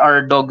 Kasi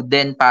our dog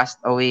then passed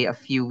away a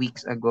few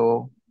weeks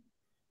ago.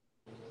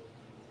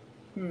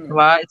 Hmm.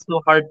 Diba? It's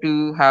so hard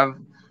to have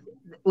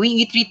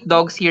we treat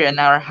dogs here in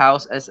our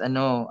house as a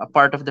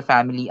part of the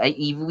family.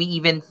 We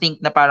even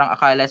think na parang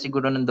akala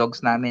siguro ng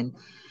dogs namin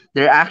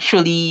they're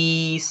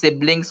actually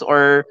siblings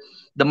or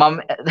the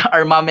mom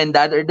our mom and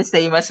dad are the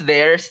same as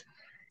theirs.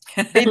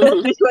 They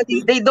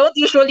don't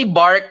usually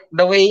bark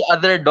the way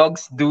other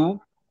dogs do.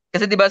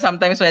 Kasi 'di ba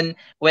sometimes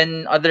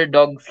when other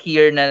dogs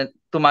hear na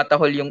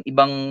tumatahol yung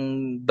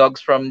ibang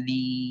dogs from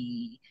the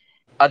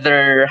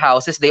other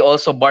houses, they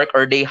also bark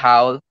or they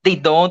howl. They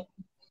don't.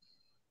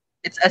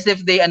 It's as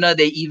if they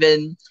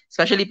even,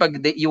 especially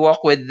pag you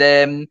walk with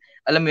them,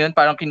 alam mo yun,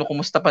 parang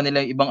kinukumusta pa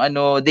nila yung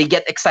ibang they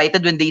get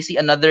excited when they see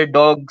another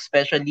dog,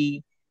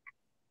 especially,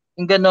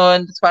 yung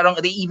ganon. It's parang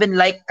they even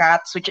like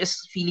cats, which is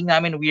feeling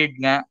namin weird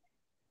nga.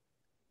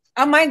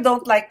 Mine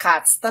don't like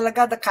cats.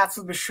 Talaga, the cats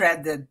will be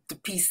shredded to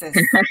pieces.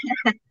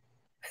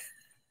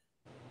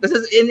 This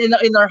is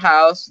in our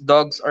house,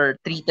 dogs are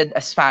treated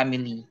as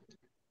family.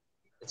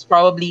 It's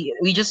probably,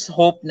 we just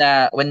hope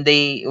na when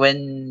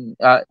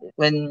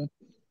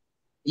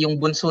yung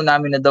bunso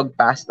namin na dog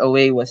passed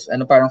away was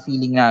parang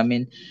feeling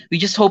namin. We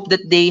just hope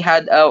that they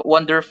had a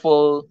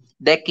wonderful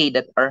decade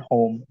at our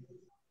home.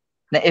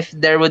 Na if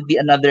there would be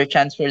another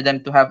chance for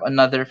them to have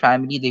another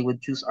family, they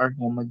would choose our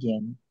home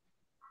again.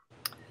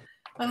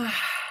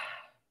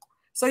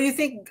 So you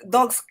think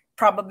dogs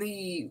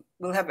probably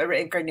will have a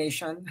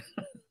reincarnation?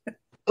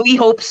 We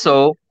hope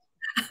so.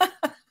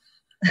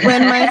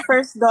 When my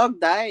first dog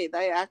died,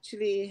 I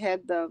actually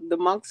had the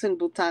monks in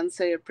Bhutan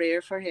say a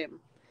prayer for him.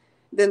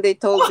 Then they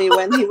told me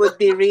when he would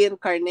be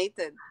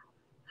reincarnated.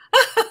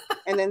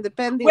 And then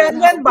depending on When,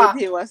 how when good ba?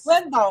 he was,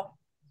 When daw?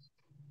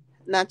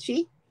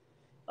 Nachi.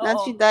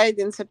 Nachi Oo. died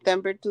in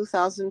September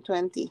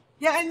 2020.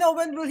 Yeah, I know.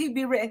 When will he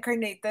be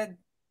reincarnated?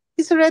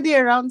 He's already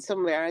around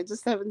somewhere. I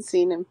just haven't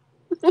seen him.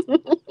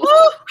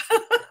 Oh!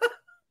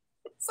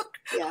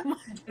 Yeah.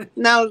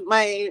 Now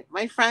my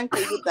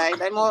Frankie who died,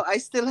 I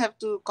still have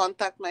to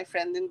contact my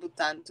friend in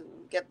Bhutan to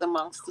get the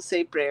monks to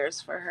say prayers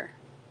for her.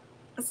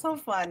 It's so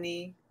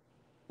funny.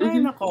 Ay,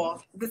 Mm-hmm. nako.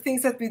 The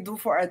things that we do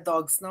for our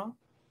dogs, no?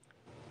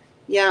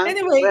 Yeah.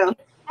 Anyway, Well,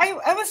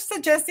 I was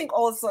suggesting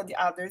also the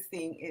other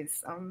thing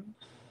is,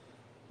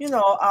 you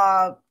know,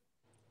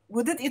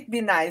 wouldn't it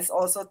be nice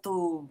also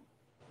to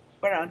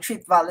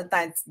treat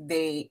Valentine's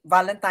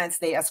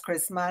Day as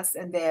Christmas,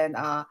 and then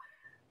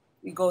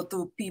we go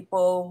to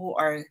people who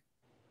are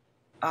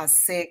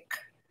sick,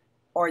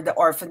 or the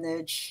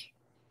orphanage,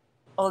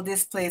 all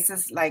these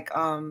places like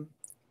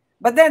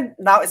but then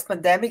now it's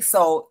pandemic,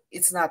 so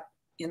it's not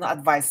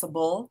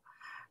advisable,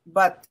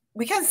 but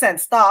we can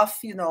send stuff,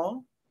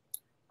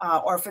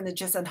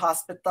 orphanages and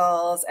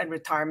hospitals and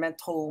retirement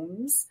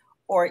homes,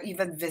 or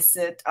even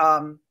visit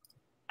an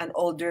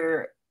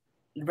older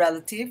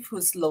relative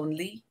who's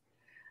lonely.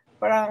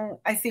 Parang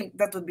I think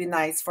that would be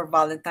nice for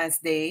Valentine's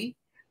Day.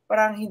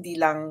 Parang hindi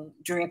lang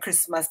during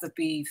Christmas that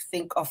we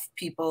think of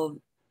people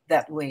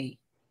that way.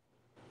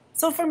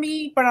 So for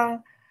me,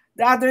 parang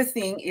the other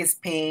thing is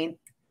paint.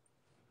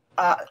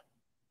 Uh,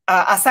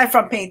 Aside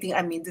from painting,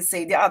 I mean to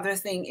say, the other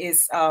thing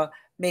is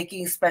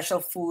making special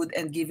food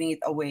and giving it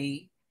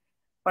away.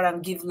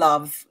 Parang give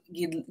love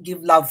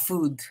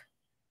food.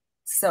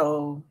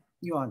 So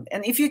yun.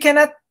 And if you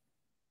cannot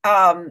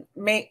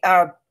make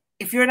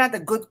if you're not a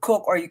good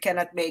cook, or you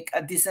cannot make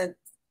a decent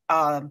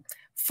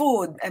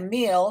food, a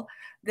meal,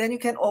 then you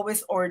can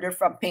always order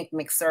from Pink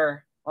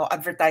Mixer. O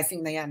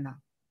advertising na yan.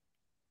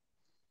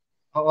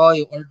 Oo,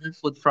 you order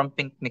food from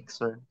Pink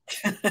Mixer.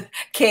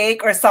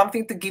 Cake or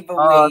something to give Oh,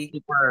 away.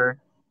 super,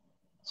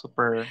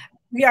 super.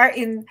 We are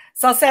in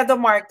Salcedo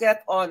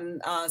Market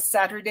on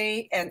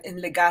Saturday, and in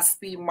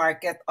Legazpi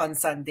Market on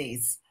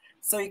Sundays.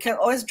 So you can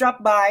always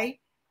drop by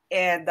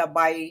and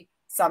buy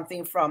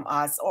something from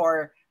us,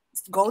 or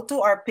go to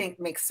our Pink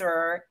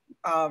Mixer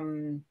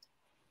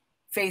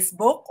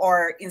Facebook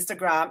or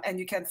Instagram, and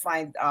you can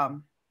find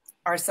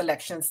our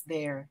selections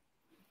there.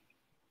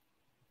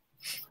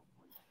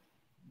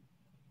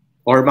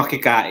 Or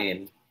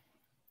makikain.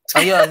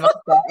 Ayun,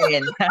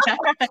 makakain.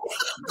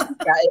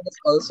 Kain is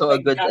also My a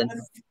good God. ano.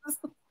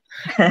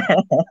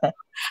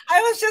 I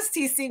was just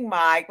teasing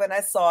Mike when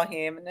I saw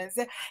him, and I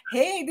said,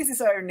 "Hey, this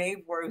is our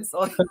neighbor who's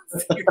always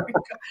here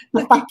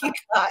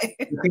nakikikain."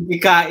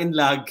 Nakikikain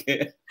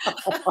lagi.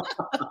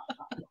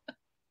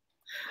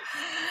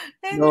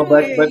 No,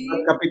 but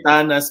Anyway,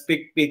 Kapitana's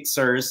Pick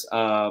Pictures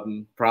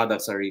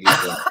products are really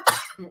good.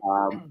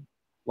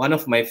 One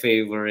of my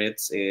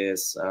favorites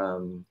is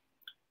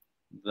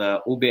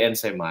the ube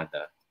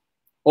ensaymada.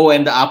 Oh,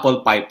 and the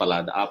apple pie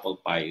pala. The apple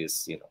pie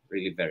is,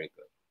 really very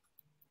good.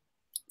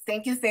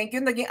 thank you, thank you.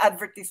 Naging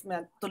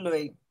advertisement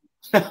tuloy.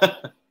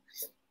 Sarap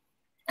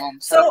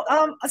So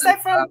naman.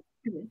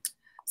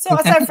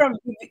 aside from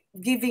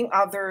giving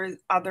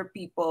other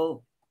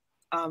people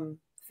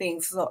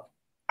things, so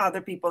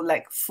other people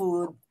like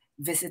food,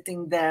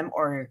 visiting them,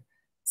 or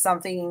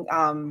something,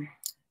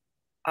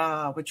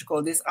 what you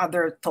call this,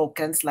 other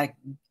tokens like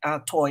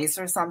toys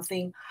or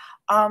something.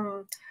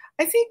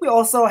 I think we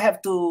also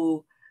have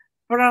to,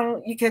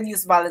 parang you can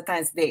use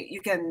Valentine's Day.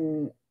 You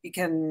can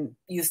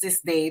use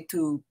this day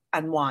to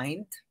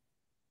unwind,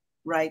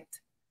 right?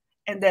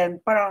 And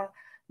then parang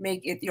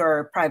make it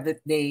your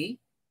private day,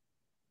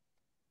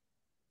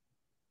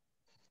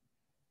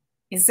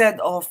 instead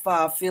of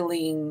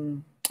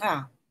feeling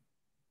uh,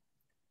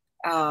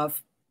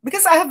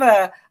 because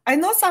I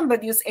know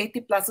somebody who's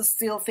 80 plus who's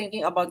still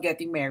thinking about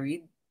getting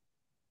married.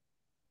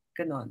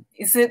 Ganon.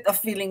 Instead of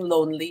feeling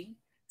lonely,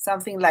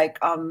 something like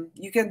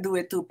you can do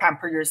it to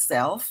pamper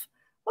yourself.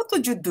 What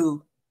would you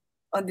do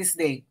on this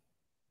day?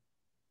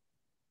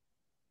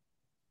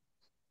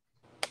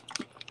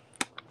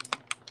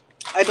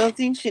 I don't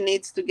think she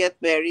needs to get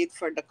married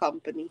for the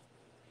company.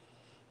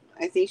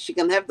 I think she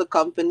can have the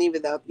company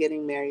without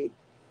getting married.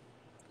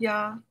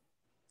 Yeah.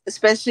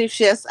 Especially if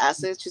she has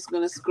assets, she's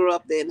gonna screw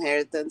up the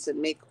inheritance and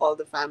make all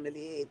the family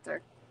hate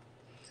her.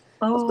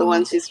 Of the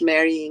one Oh, she's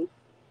marrying.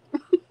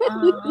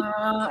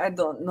 I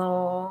don't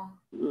know.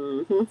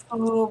 Mm-hmm.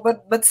 Oh,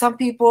 but some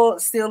people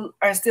still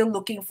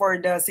looking for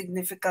the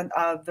significant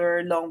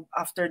other long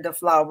after the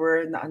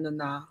flower na ano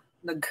na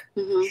nag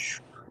Mm-hmm.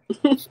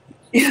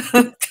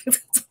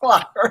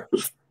 flower.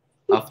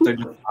 After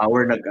the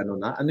hour, nag-ano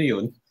na? Ano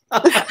yun?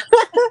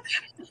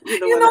 You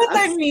don't You know wanna what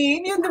I ask.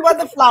 mean? You know what,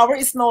 the flower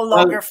is no Well,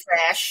 longer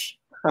fresh.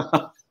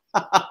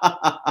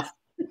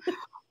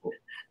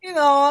 You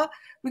know,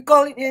 we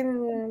call it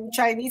in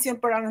Chinese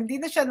yung parang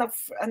hindi na siya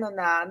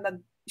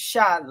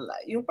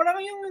yung parang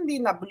yung hindi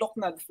na bulok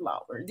na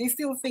flower. They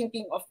still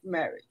thinking of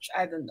marriage.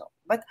 I don't know.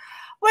 But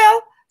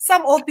well,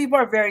 some old people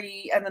are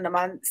very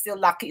still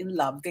lucky in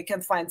love. They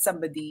can find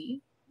somebody.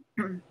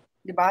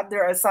 Diba?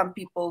 There are some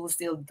people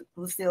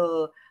who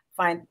still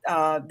find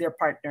their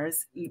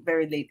partners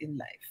very late in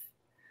life.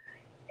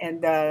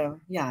 And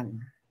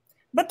yan.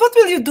 But what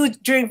will you do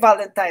during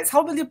Valentine's?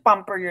 How will you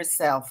pamper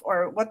yourself,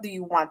 or what do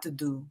you want to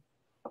do?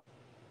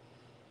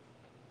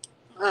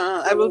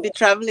 I will be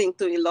traveling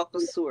to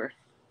Ilocos Sur.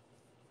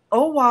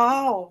 Oh,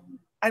 wow.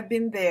 I've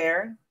been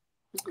there.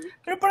 Mhm.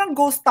 Pero parang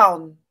ghost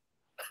town.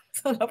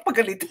 So,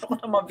 napagalitan ako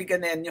ng mga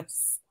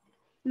Biganenyos.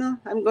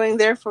 No, I'm going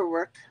there for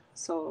work.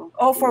 So,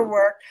 Oh, you for know.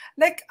 work.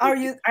 Like,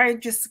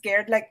 aren't you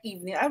scared? Like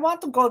evening, I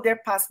want to go there,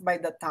 pass by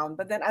the town,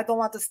 but then I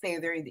don't want to stay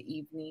there in the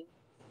evening.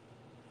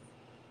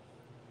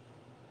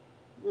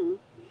 Mm.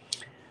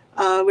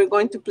 We're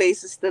going to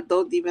places that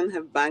don't even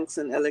have banks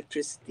and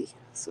electricity.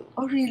 So,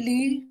 Oh,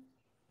 really?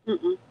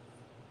 mm-mm.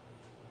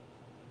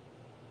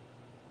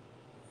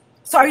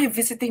 So, are you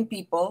visiting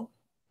people?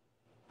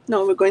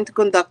 No, we're going to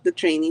conduct the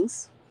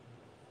trainings.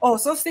 Oh,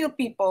 so still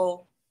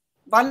people.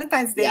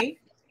 Valentine's Yeah. Day.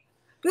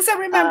 Because I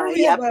remember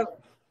Yeah.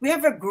 we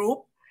have a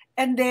group,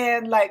 and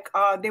then like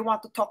they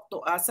want to talk to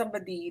us.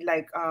 Somebody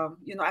like I'm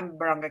a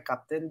barangay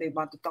captain. They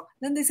want to talk.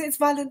 Then they say it's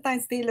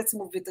Valentine's Day. Let's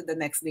move it to the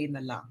next day na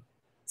lang.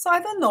 So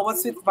I don't know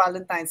what's with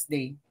Valentine's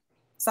Day.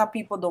 Some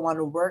people don't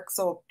want to work,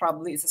 so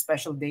probably it's a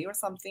special day or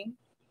something.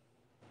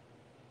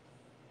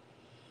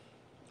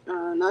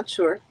 Not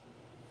sure.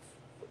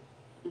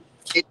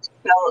 It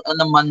fell on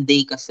a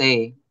Monday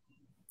kasi.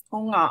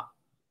 Oo nga.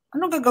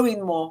 Ano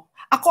gagawin mo?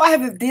 Ako, I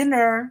have a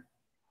dinner.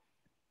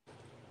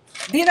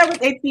 Dinner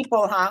with 8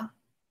 people, huh?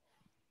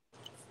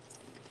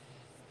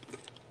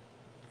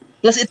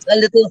 Plus, it's a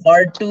little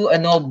hard to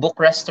book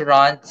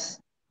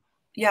restaurants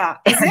Yeah.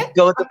 Is and it?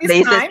 go to At this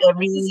places time? This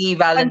every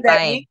Valentine.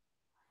 pandemic?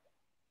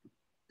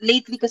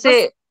 Lately Mas, kasi,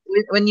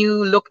 when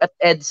you look at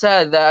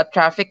EDSA, the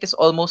traffic is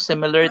almost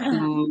similar to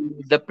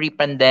the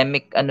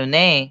pre-pandemic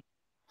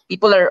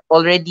People are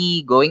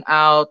already going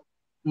out.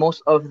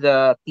 Most of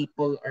the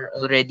people are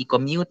already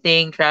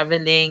commuting,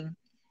 traveling.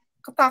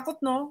 katakot,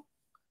 no?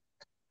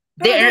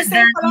 Pero There they're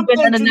saying are palang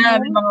even may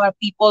pendulum. mga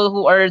people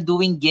who are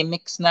doing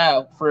gimmicks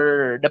na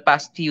for the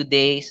past few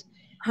days.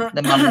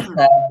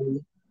 Namamasal.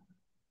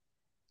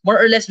 More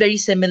or less very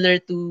similar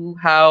to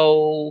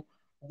how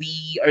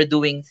we are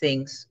doing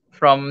things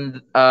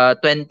from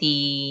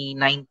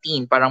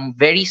 2019. Parang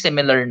very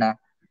similar na.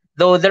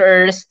 Though there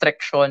are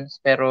restrictions,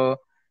 pero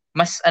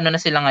mas na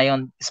sila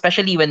ngayon,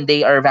 especially when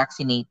they are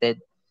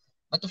vaccinated.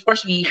 But of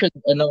course, we should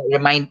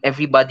remind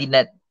everybody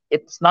that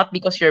it's not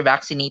because you're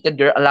vaccinated,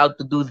 you're allowed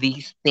to do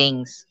these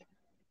things.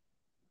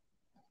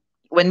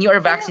 When you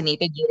are Pero,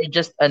 vaccinated, you're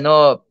just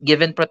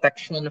given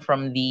protection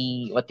from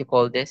the what you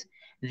call this,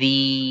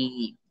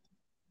 the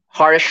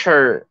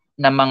harsher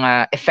na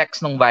mga effects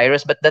ng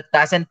virus, but that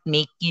doesn't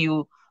make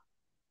you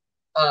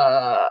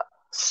uh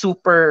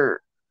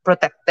super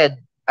protected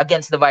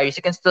against the virus.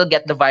 You can still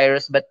get the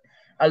virus, but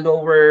a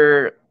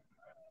lower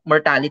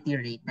mortality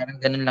rate.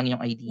 Parang ganun lang yung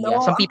idea.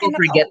 no, Some people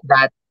forget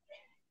that.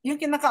 yung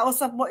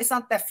kinakausap mo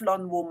isang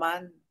Teflon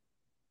woman.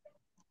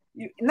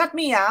 Not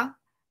me, ah.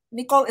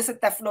 Nicole is a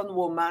Teflon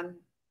woman.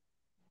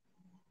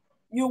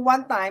 Yung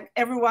one time,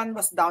 everyone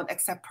was down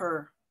except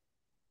her.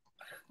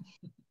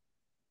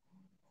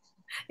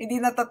 Hindi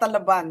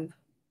natatalaban.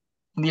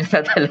 Hindi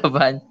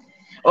natalaban.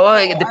 Oh,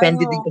 Oo,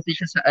 depende din kasi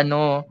siya sa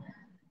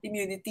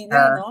immunity niya,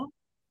 uh, no?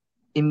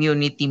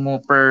 immunity mo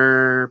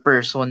per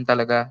person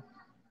talaga.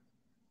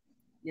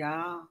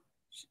 Yeah.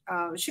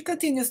 She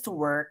continues to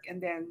work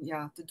and then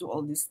to do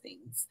all these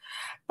things.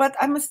 But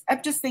I'm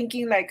just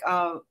thinking like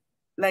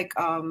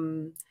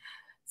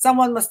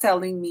someone was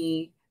telling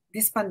me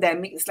this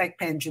pandemic is like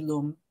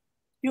pendulum.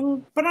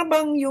 Yung parang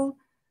bang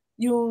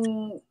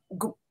yung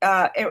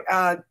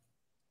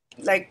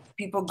like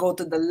people go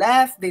to the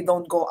left, they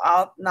don't go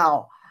out.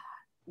 Now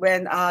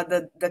when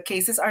the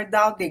cases are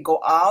down, they go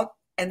out,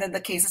 and then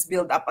the cases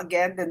build up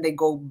again, then they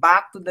go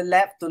back to the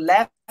left,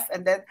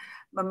 and then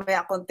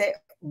mamaya konti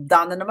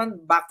down na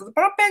naman, back to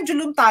parang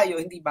pendulum tayo,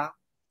 hindi ba?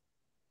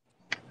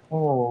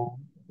 Oh,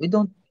 we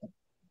don't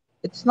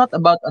it's not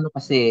about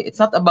kasi, it's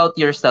not about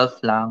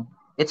yourself lang.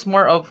 It's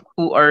more of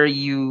who are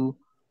you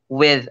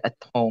with at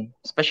home.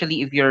 Especially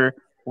if you're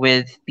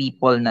with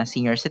people na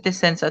senior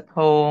citizens at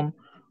home,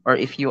 or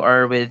if you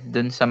are with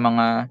dun sa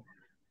mga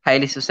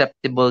highly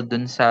susceptible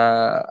dun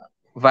sa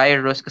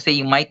virus, kasi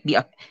you might be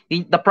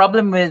the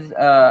problem with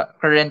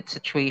current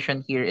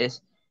situation here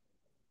is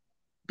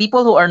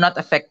people who are not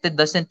affected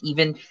doesn't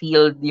even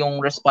feel yung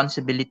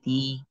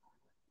responsibility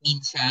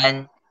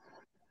minsan.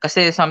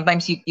 Kasi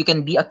sometimes you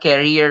can be a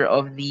carrier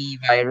of the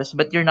virus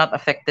but you're not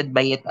affected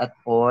by it at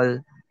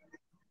all.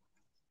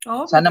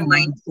 Oh, Sana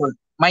maganon.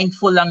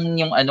 mindful lang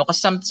yung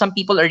kasi some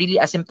people are really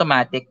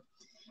asymptomatic,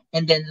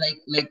 and then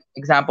like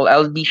example,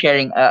 I'll be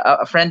sharing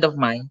a friend of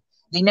mine.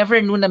 They never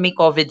knew na may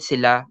COVID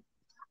sila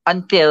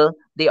until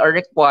they are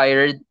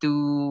required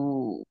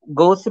to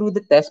go through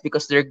the test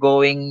because they're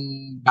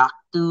going back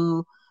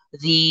to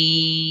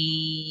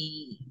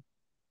the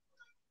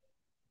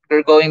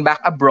they're going back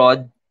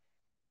abroad.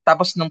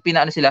 Tapos nung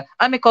pinaano sila,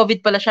 may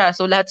COVID pala siya.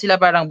 So lahat sila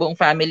parang buong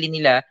family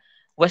nila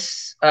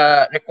was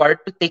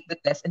required to take the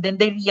test, and then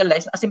they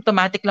realized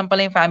asymptomatic lang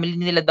pala yung family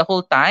nila the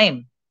whole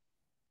time.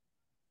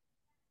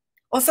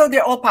 Also,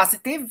 they're all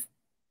positive.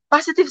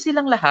 Positive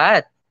silang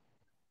lahat.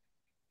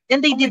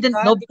 And they Oh my didn't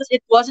know God. because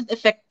it wasn't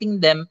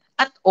affecting them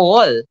at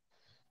all.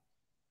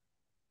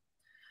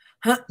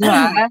 Di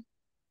ba?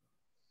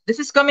 This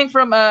is coming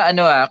from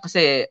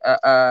kasi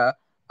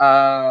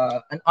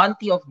an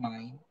auntie of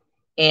mine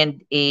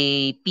and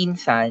a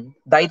pinsan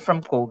died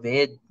from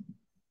COVID.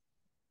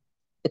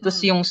 It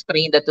was Hmm. yung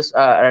strain that was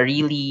a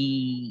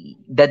really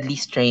deadly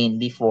strain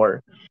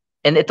before.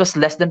 And it was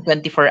less than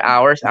 24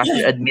 hours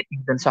after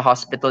admitting them sa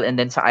hospital and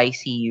then sa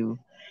ICU.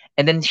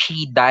 And then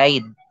she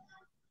died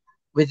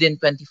within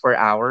 24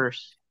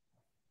 hours.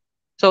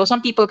 So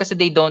some people kasi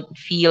they don't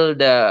feel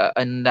the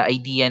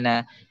idea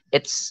na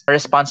it's a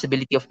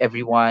responsibility of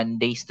everyone.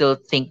 They still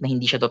think na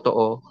hindi siya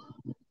totoo.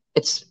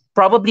 It's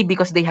probably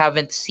because they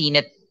haven't seen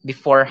it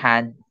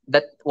beforehand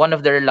that one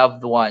of their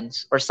loved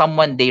ones or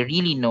someone they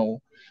really know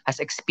has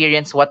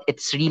experienced what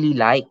it's really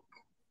like.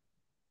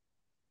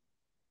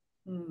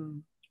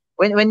 Hmm.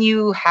 When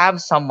you have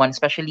someone,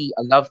 especially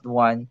a loved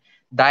one,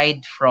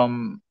 died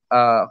from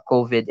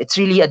COVID, it's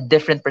really a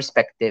different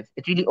perspective.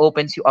 It really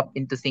opens you up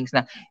into things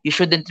na you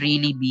shouldn't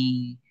really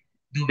be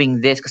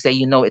doing this kasi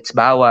you know it's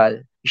bawal.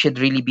 You should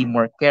really be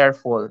more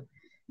careful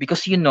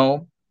because you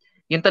know,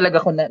 yun talaga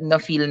ko na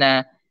feel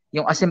na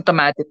yung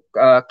asymptomatic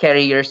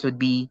carriers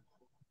would be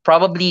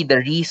probably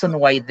the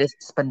reason why this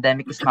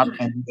pandemic is not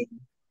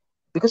ending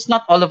because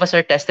not all of us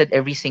are tested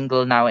every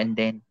single now and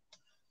then.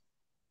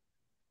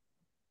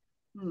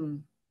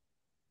 Hmm.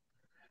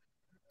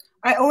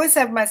 I always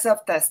have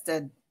myself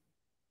tested.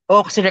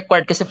 Oh, kasi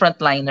required kasi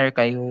frontliner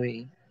kayo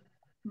eh.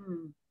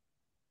 Hmm.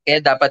 Kaya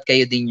dapat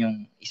kayo din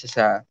yung isa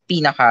sa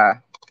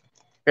pinaka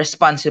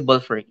responsible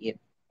for it.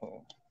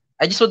 Oo.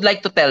 I just would like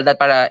to tell that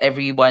para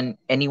everyone,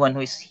 anyone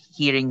who is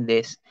hearing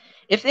this,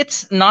 if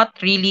it's not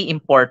really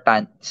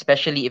important,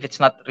 especially if it's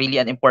not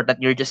really an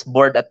important, you're just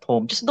bored at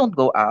home, just don't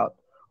go out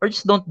or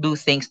just don't do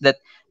things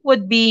that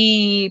would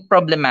be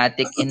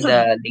problematic in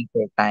the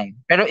later time.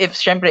 Pero if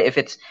syempre if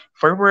it's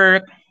for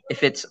work,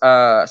 if it's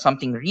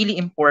something really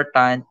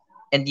important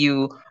and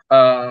you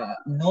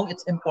know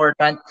it's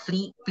important,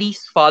 please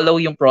follow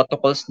yung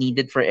protocols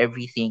needed for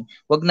everything.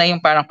 Wag na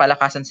yung parang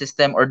palakasan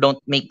system or don't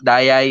make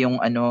daya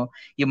yung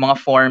yung mga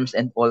forms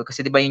and all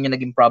kasi 'di ba yun yung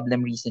naging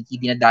problem recently,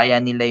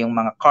 dinadaya nila yung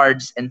mga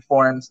cards and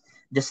forms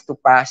just to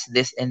pass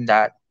this and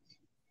that.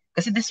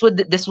 Kasi this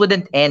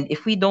wouldn't end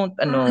if we don't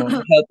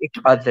help each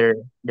other,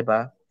 'di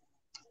ba?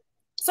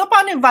 So,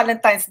 paano yung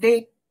Valentine's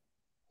Day?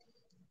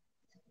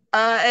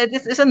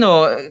 This is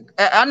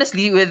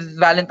honestly, with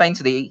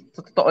Valentine's Day,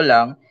 sa totoo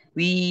lang,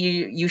 we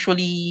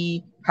usually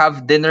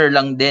have dinner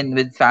lang din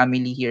with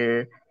family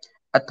here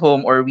at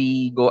home or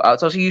we go out.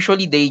 So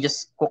usually they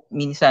just cook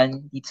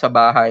minsan dito sa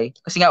bahay.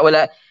 Kasi nga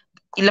wala,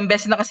 ilang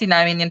beses na kasi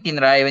namin yung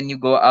tinry when you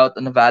go out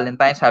on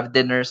Valentine's, have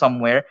dinner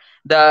somewhere.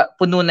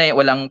 Puno na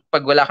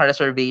pag wala kang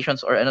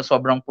reservations or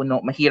sobrang puno,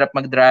 mahirap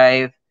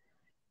mag-drive.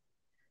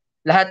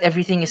 Lahat,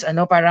 everything is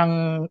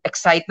parang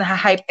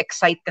hype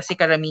excite kasi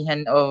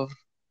karamihan of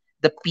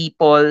the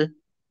people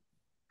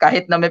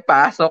kahit na may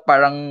pasok,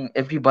 parang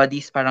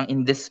everybody's parang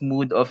in this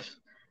mood of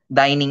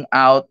dining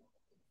out,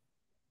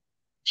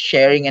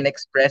 sharing and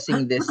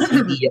expressing this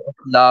idea of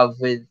love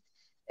with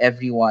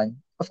everyone.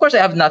 Of course,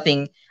 I have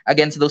nothing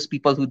against those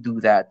people who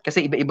do that.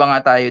 Kasi iba-iba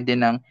nga tayo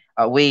din ng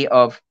way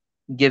of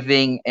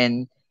giving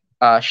and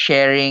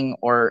sharing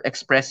or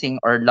expressing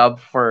our love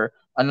for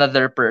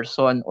another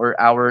person or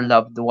our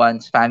loved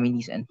ones,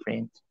 families, and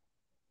friends.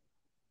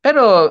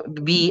 Pero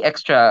be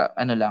extra,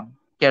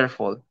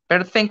 careful.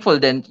 Pero thankful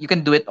din, you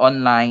can do it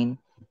online,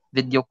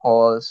 video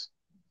calls.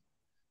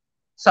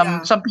 Some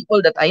Yeah, some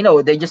people that I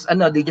know, they do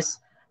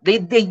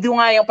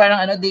nga yung parang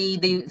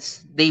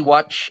they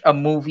watch a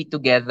movie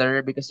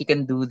together because you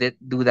can do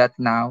that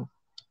now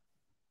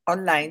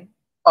online.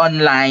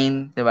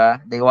 online, 'di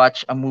ba? They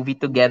watch a movie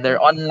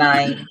together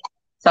online.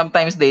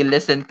 Sometimes they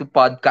listen to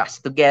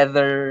podcasts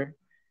together.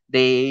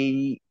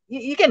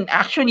 You can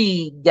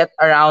actually get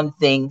around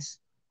things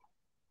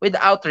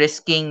without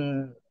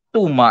risking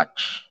too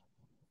much,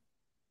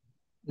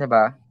 'di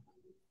ba?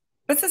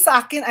 Basta sa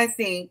akin, I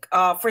think,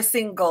 for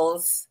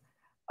singles,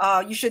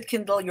 you should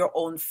kindle your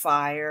own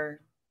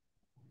fire.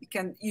 You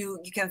can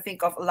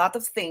think of a lot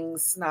of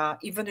things na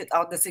even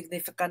without the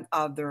significant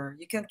other,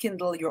 you can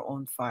kindle your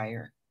own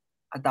fire.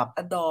 Adopt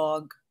a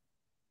dog,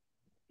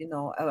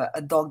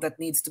 a dog that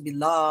needs to be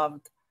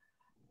loved,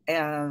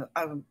 and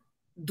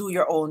do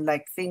your own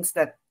like things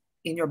that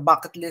in your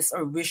bucket list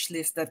or wish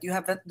list that you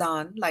haven't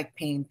done, like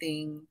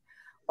painting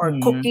or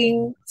Mm.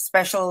 cooking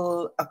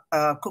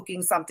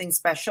something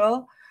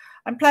special.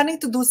 I'm planning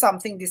to do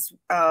something this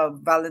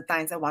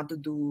Valentine's. I want to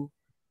do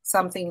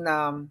something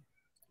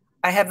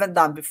I haven't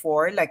done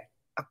before, like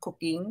a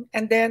cooking.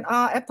 And then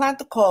I plan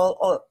to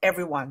call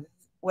everyone.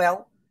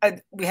 Well,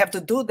 we have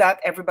to do that.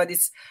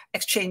 Everybody's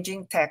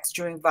exchanging text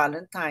during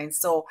Valentine's.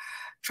 So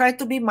try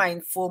to be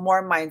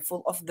more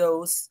mindful of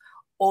those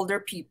older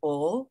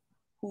people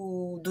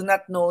who do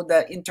not know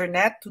the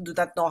internet, who do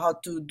not know how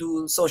to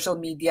do social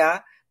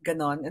media,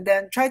 ganon. And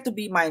then try to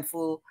be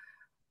mindful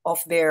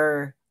of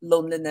their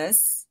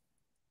loneliness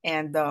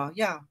And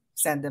yeah,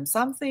 send them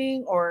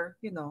something, or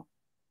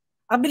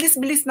ang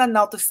bilis-bilis na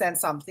now to send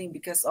something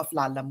because of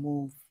Lala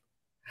Move.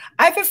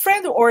 I have a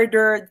friend who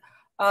ordered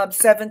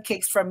 7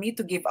 cakes from me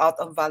to give out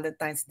on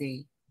Valentine's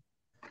Day.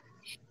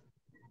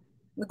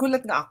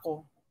 Nagulat nga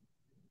ako.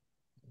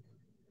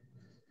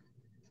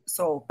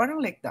 So,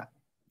 parang like that.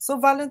 So,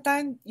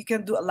 Valentine, you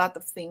can do a lot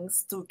of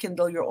things to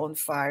kindle your own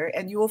fire,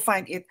 and you will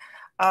find it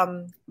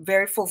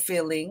very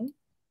fulfilling.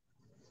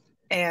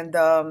 And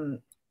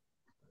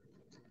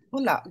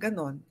wala,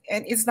 ganon.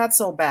 And it's not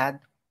so bad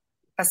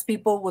as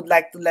people would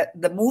like to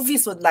the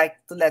movies would like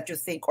to let you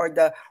think, or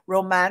the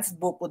romance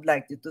book would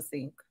like you to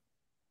think.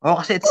 Oh,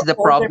 kasi it's For the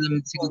older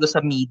problem people. siguro sa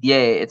media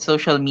eh. It's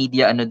social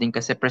media ano din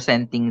kasi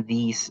presenting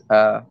these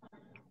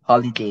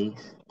holidays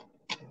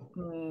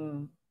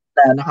Hmm.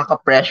 na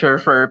nakaka-pressure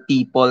for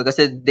people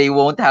kasi they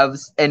won't have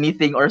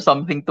anything or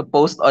something to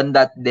post on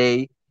that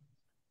day.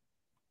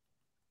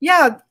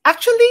 Yeah,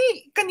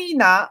 actually,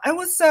 kanina I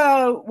was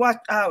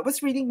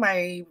reading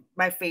my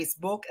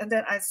Facebook, and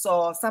then I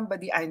saw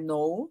somebody I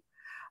know,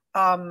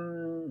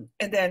 and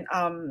then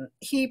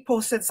he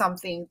posted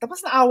something. Tapos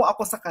naawa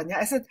ako sa kanya.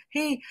 I said,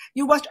 "Hey,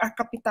 you watch our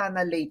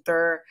Kapitana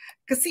later,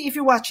 kasi if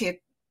you watch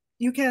it,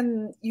 you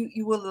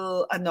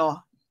will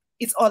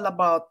it's all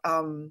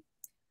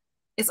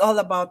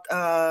about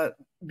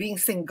being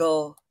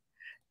single.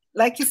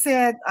 Like you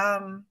said,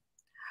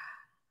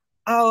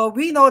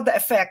 we know the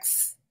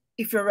effects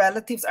if your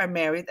relatives are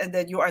married and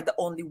then you are the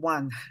only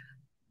one.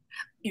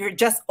 You're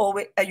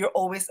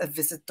always a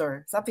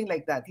visitor, something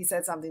like that. He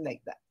said something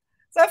like that.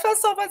 So I felt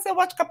so bad. I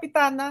watch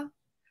Kapitana.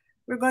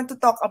 We're going to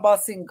talk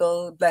about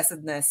single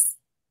blessedness.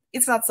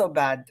 It's not so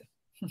bad.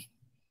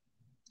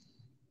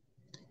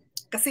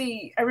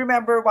 Kasi I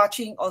remember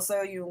watching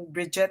also yung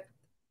Bridget,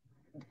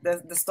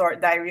 the story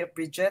Diary of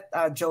Bridget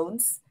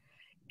Jones.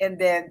 And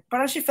then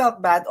parang she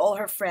felt bad. All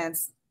her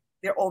friends,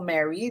 they're all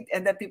married.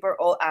 And then people are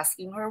all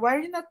asking her, why are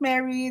you not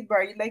married? Why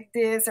are you like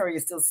this? Are you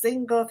still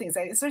single? Things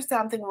like, is there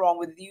something wrong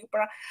with you?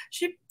 Parang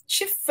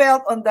she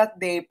felt on that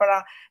day,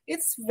 parang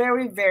it's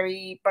very,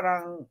 very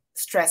parang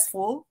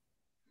stressful.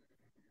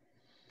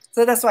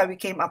 So that's why we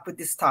came up with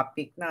this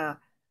topic na,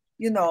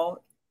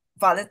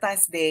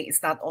 Valentine's Day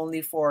is not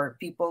only for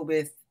people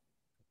with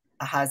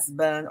a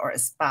husband or a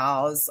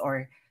spouse,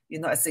 or,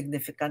 a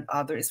significant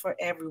other. It's for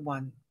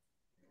everyone.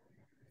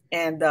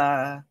 And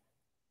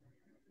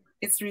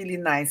it's really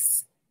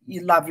nice.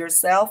 You love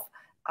yourself,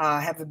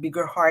 have a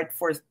bigger heart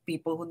for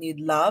people who need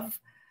love,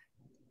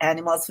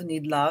 animals who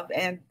need love,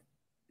 and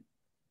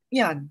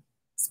yeah,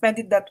 spend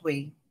it that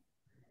way,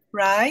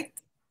 right?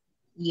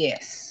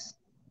 Yes.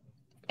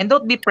 And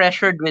don't be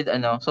pressured with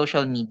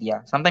social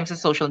media. Sometimes the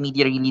social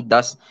media really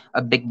does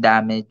a big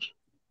damage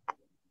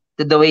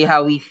to the way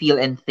how we feel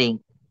and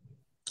think.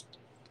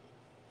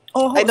 I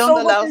Oh, don't so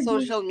what allow are you?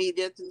 social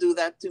media to do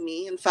that to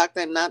me. In fact,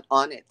 I'm not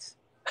on it.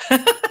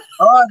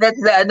 Oh,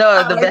 that's the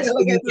Like, best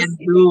thing at you this can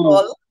do.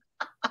 Nicole.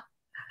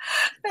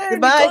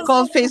 Diba? I Nicole,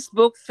 call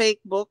Facebook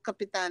fake book,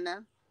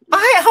 Kapitana.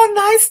 ay, how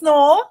nice,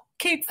 no?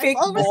 Kate I've Fake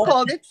always Book.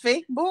 called it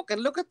fake book.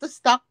 And look at the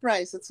stock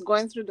price. It's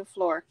going through the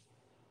floor.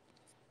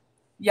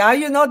 Yeah,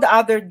 the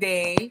other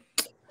day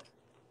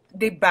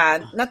they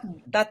banned, not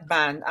that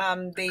ban,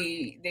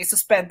 they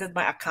suspended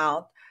my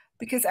account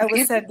because I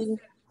was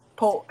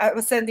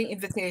sending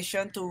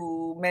invitation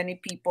to many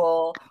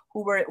people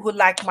who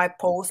liked my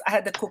post. I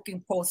had the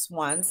cooking post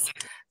once.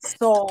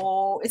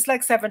 So it's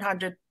like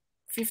 750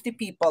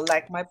 people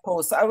like my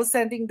post. So I was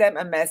sending them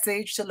a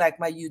message to like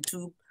my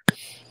YouTube,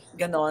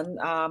 ganon,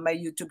 my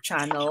YouTube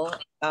channel.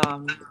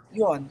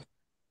 Yun.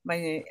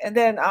 And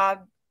then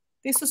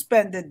they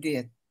suspended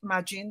it.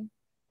 Imagine.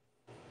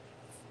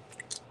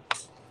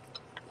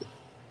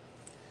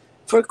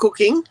 For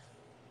cooking?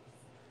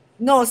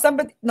 No, is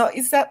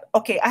that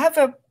okay? I have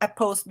a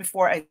post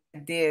before I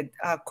did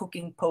a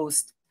cooking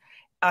post,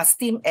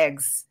 steam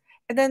eggs.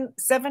 And then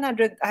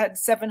 700, I had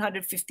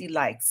 750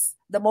 likes,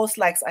 the most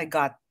likes I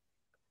got,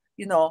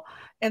 you know.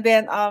 And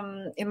then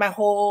in my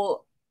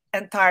whole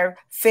entire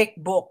fake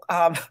book,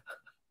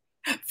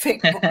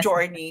 fake book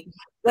journey,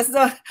 that's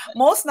the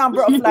most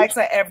number of likes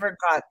I ever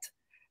got.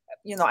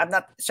 I'm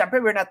not, syempre,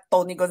 we're not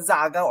Tony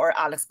Gonzaga or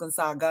Alex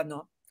Gonzaga,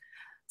 no?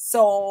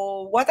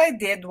 So what I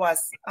did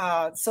was,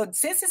 so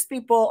since these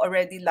people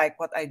already like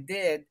what I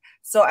did,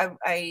 so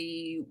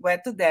I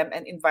went to them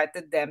and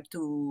invited them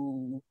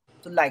to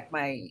like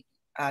my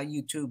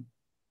YouTube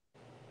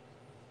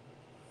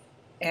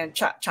and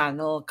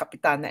channel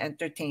Capitana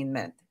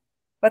Entertainment.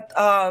 But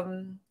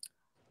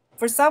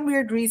for some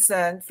weird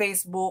reason,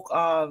 Facebook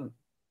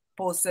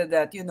posted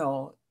that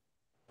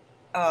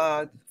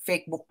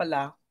fake book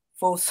pala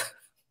post.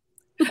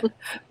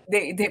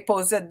 They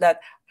posted that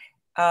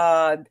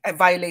I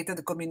violated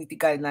the community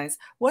guidelines.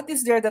 What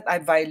is there that I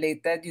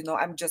violated?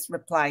 I'm just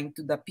replying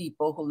to the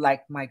people who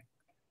like my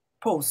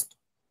post.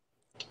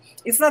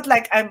 It's not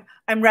like I'm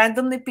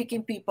randomly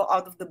picking people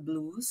out of the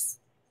blues.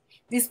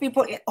 These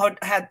people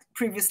had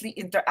previously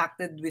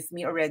interacted with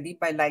me already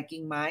by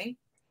liking my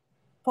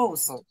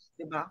post.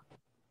 Diba?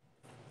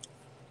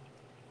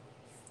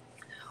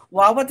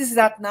 Wow, what is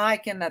that now? I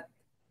cannot.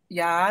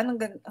 Yan,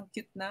 ang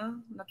cute na.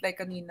 Not like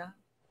kanina.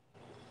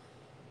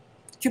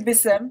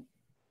 Cubism.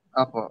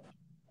 Opo.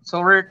 So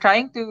we're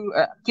trying to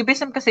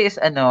cubism kasi is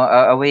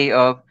a way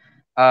of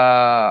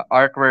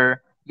art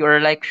where you're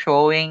like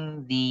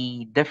showing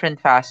the different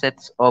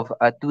facets of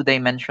a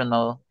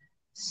two-dimensional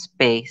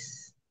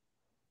space,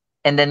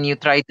 and then you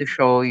try to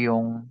show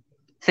yung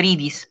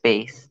 3D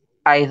space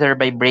either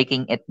by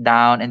breaking it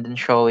down and then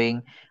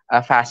showing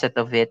a facet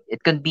of it.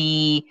 It could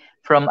be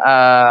from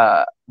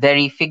a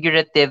very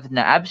figurative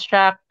na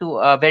abstract to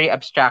a very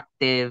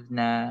abstractive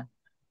na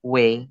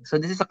way. So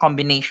this is a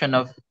combination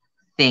of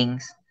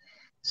things.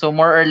 So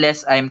more or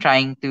less, I'm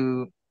trying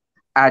to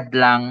add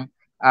lang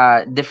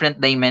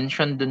different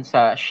dimension dun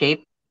sa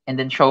shape, and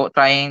then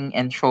trying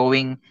and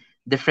showing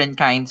different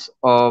kinds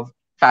of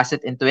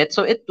facet into it.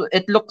 So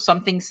it looks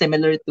something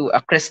similar to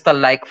a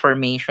crystal-like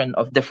formation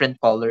of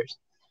different colors.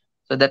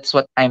 So that's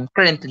what I'm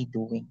currently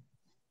doing.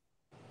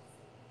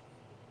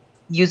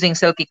 Using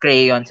silky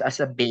crayons as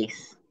a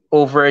base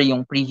over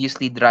yung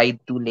previously dried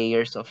 2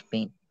 layers of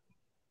paint.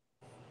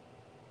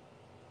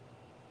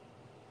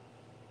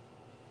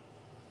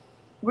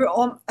 We're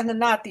on, ano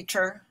na,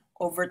 teacher?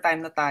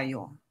 Overtime na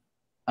tayo.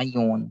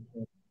 Ayun.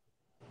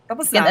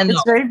 Tapos We can na?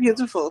 It's very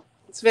beautiful.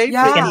 It's very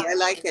Yeah. pretty. I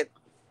like it.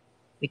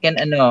 we can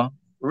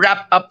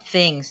wrap up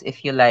things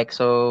if you like.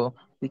 So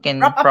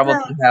Wrap up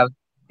na.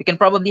 we can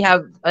probably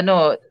have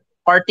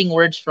parting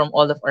words from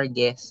all of our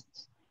guests.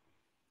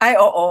 Ay,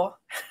 oo.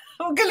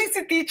 Ang galing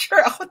si teacher.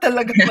 Ako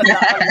talaga wala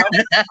alam.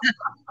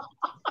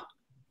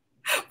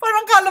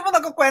 Parang kala mo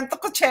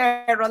nagkukwento ko,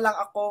 chero lang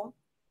ako.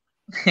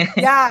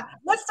 Yeah.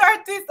 Let's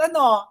start with,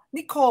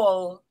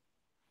 Nicole.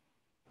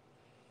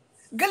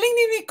 Galing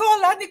ni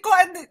Nicole, ha? Nicole,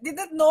 I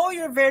didn't know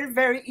you're very,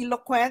 very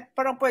eloquent.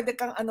 Parang pwede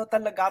kang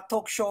talaga,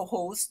 talk show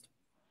host.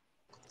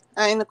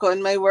 I know,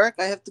 in my work,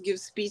 I have to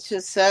give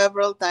speeches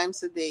several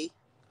times a day.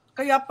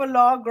 Kaya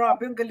pala,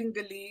 grabe, ang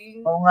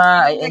galing-galing. Oo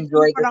nga, I Like,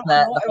 enjoy parang kasi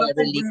ewan ko,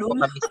 naka-relate po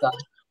bulol. kami sa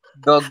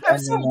dog I'm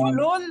so yan.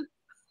 bulol.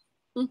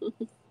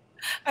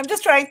 I'm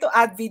just trying to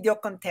add video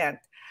content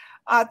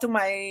to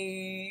my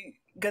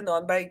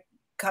ganon by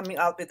coming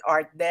out with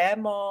art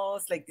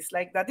demos like this,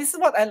 like that. This is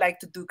what I like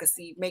to do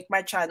kasi make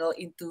my channel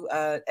into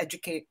a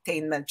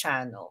edutainment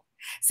channel.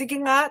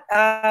 Sige nga,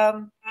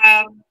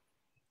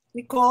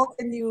 Nicole,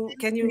 can you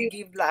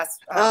give last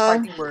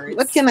parting words?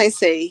 What can I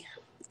say?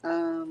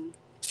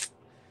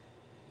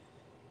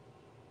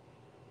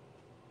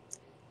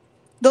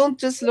 Don't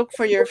just look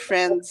for your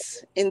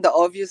friends in the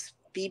obvious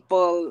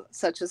people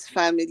such as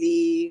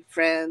family,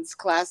 friends,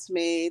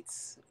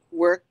 classmates,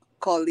 work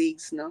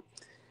colleagues, no?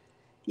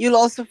 You'll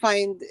also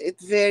find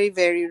it very,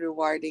 very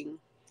rewarding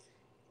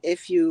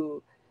if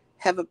you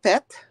have a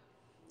pet.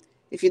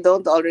 If you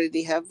don't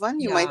already have one,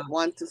 you Yeah. might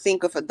want to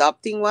think of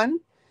adopting one,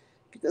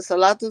 because a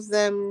lot of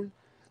them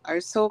are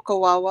so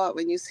kawawa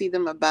when you see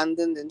them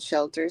abandoned in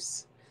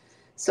shelters.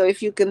 So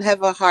if you can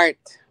have a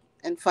heart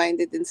and find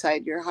it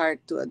inside your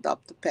heart to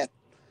adopt a pet,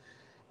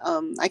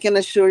 I can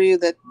assure you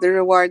that the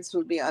rewards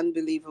will be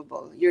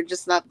unbelievable. You're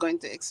just not going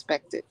to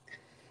expect it.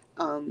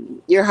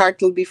 Your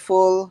heart will be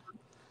full,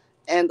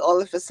 and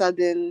all of a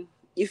sudden,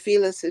 you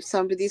feel as if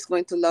somebody's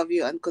going to love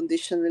you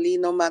unconditionally,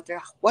 no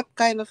matter what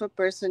kind of a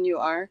person you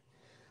are.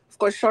 Of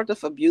course, short of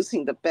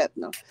abusing the pet,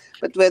 no.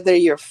 But whether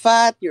you're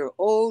fat, you're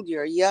old,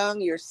 you're young,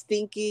 you're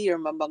stinky,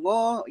 you're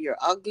mabango, you're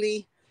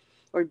ugly,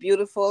 or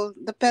beautiful,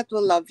 the pet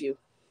will love you.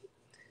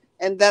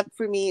 And that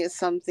for me is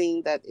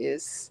something that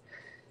is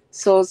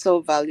so,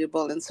 so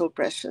valuable and so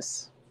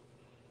precious.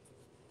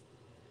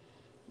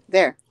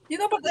 There.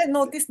 But I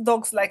noticed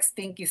dogs like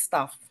stinky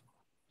stuff.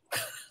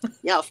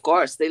 Yeah, of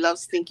course. They love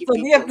stinky So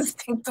people. you have to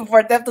stink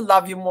for them to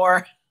love you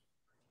more.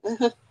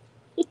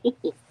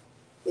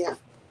 Yeah.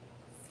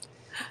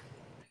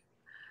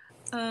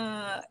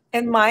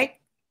 And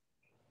Mike?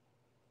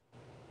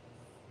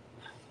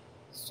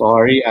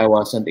 Sorry, I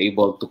wasn't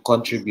able to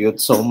contribute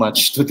so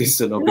much to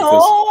this,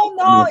 because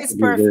No, it's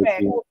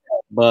perfect.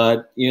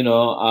 But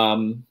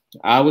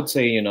I would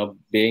say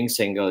being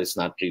single is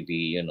not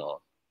really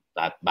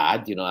that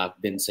bad. I've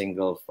been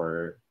single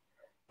for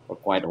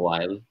quite a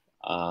while.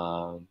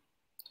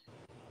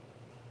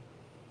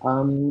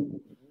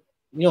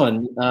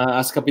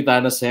 As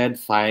Kapitana said,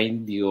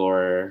 find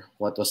your,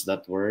 what was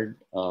that word?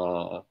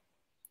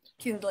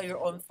 Kindle your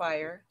own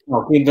fire.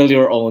 Kindle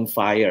your own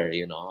fire,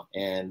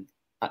 and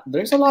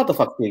there's a lot of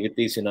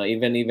activities,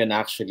 even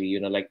actually,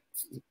 like,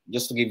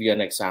 just to give you an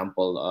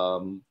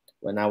example,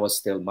 when I was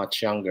still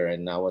much younger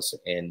and I was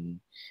in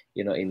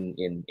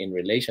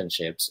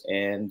relationships,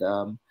 and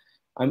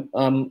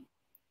I'm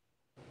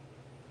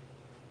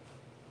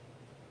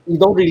you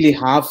don't really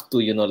have to,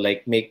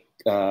 like, make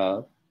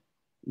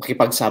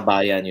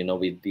makipagsabayan,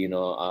 with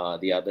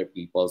the other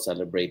people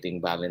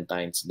celebrating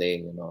Valentine's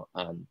Day,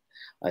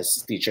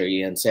 as Teacher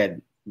Ian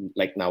said,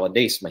 like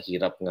nowadays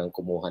mahirap ngang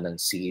kumuha ng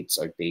seats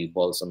or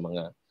tables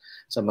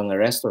sa mga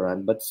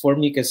restaurant. But for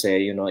me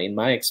kasi, in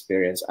my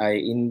experience,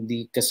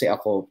 hindi kasi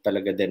ako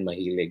talaga din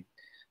mahilig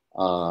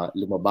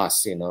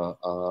lumabas,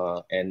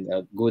 and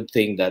a good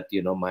thing that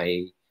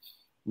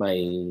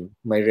my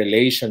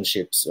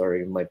relationships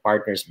or my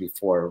partners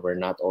before were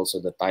not also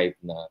the type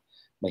na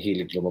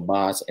mahilig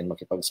lumabas and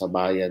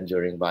makipagsabayan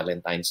during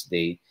Valentine's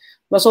Day.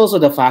 Plus also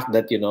the fact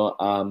that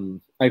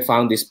I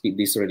found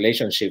these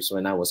relationships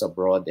when I was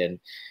abroad and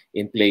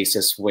in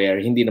places where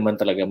hindi naman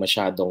talaga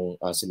masyadong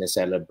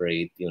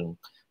sineselebrate yung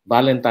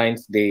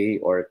Valentine's Day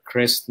or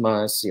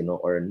Christmas,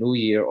 or New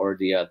Year or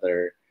the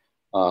other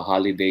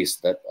holidays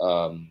that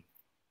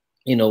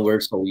we're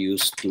so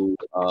used to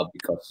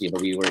because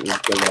we were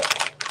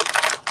influenced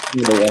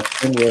through the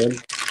Western world.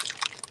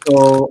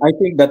 So I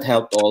think that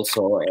helped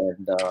also,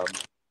 and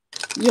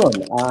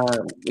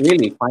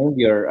really find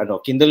your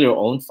kindle your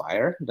own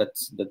fire.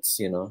 That's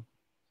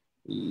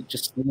you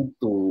just need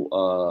to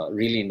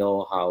really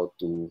know how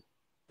to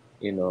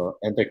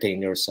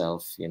entertain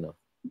yourself.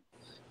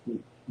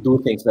 Do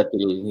things that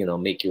will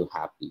make you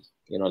happy.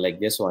 Like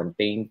this one,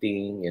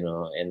 painting.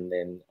 And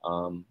then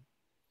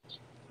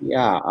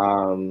yeah,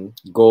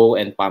 go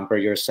and pamper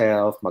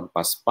yourself,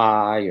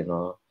 magpaspa.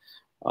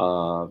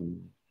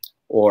 Um,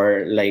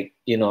 or like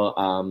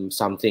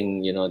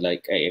something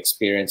like I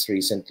experienced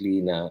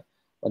recently na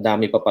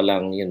madami pa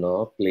palang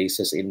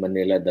places in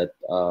Manila that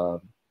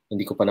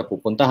hindi ko pa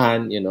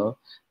napupuntahan,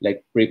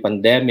 like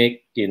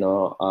pre-pandemic,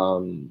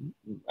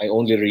 I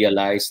only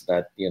realized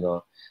that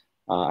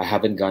I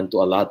haven't gone to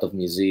a lot of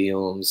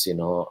museums,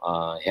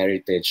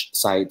 heritage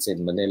sites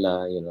in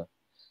Manila,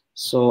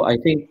 so I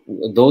think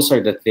those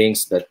are the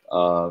things that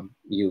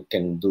you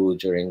can do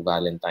during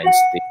Valentine's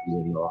Day,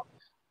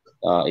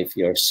 if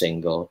you're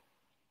single.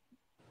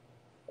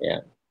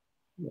 Yeah.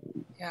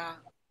 Yeah.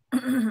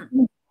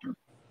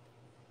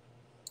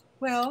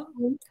 Well,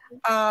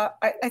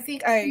 I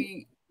think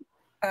I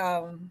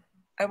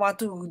want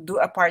to do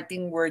a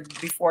parting word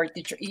before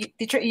Teacher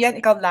Ian,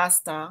 ikaw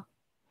last na.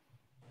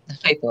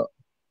 Okay po.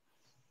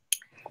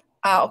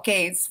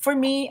 Okay, for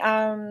me,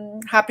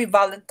 happy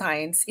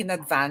Valentine's in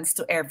advance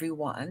to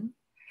everyone.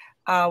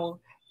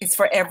 It's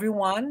for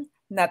everyone,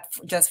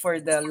 just for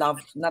the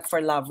love, not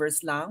for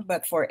lovers lang,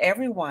 but for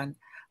everyone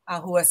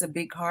who has a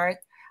big heart.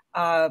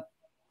 Uh,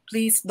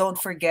 Please don't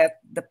forget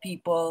the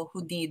people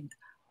who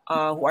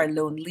are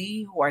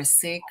lonely, who are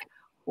sick,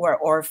 who are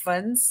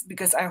orphans.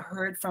 Because I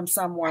heard from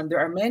someone there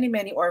are many,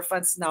 many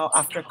orphans now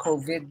after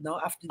COVID, no,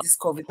 after this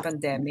COVID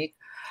pandemic.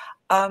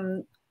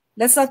 Um,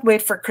 let's not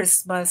wait for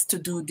Christmas to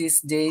do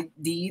these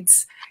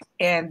deeds,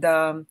 and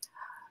um,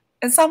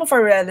 and some of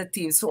our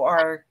relatives who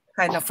are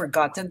kind of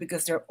forgotten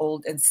because they're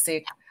old and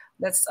sick.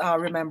 Let's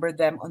remember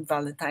them on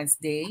Valentine's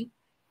Day,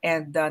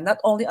 and not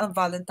only on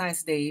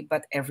Valentine's Day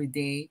but every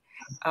day.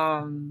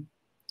 Um,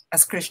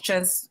 as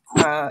Christians,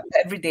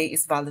 every day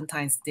is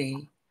Valentine's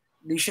Day.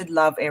 We should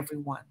love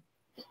everyone.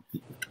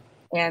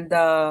 And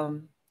I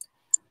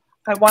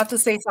want to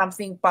say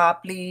something, Pa.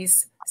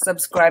 Please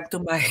subscribe to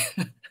my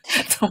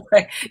to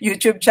my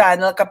YouTube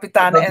channel,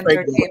 Kapitana Don't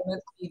forget.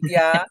 Entertainment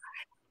Media.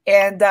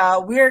 And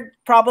we're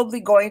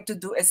probably going to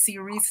do a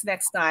series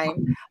next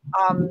time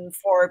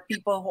for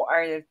people who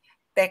are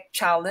tech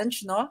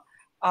challenged, no?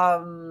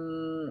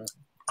 Um,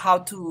 how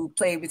to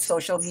play with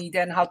social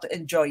media and how to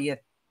enjoy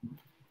it.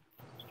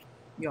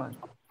 Yon.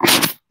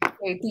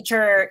 Okay,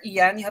 Teacher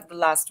Ian, you have the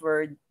last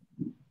word.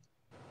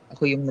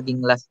 Ako yung naging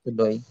last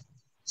tuloy.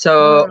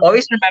 So Mm,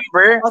 always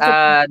remember, also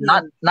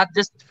teaching. not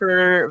just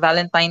for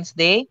Valentine's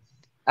Day,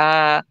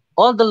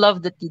 all the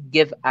love that you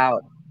give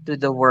out to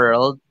the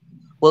world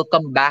will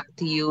come back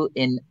to you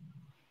in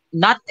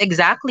not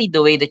exactly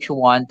the way that you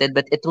wanted,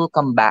 but it will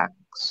come back.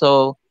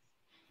 So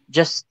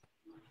just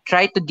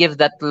try to give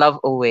that love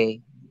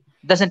away.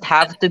 Doesn't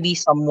have to be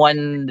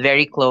someone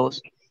very close.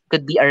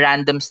 Could be a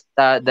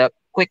the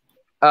quick,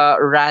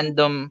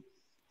 random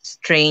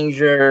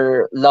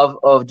stranger love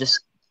of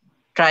just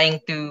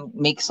trying to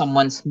make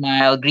someone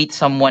smile, greet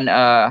someone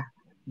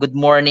good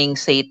morning,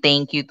 say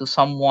thank you to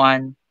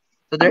someone.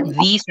 So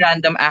these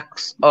random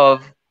acts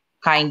of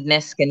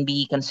kindness can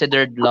be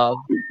considered love.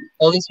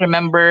 Always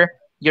remember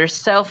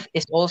yourself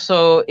is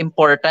also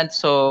important.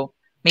 So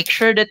make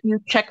sure that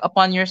you check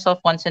upon yourself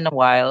once in a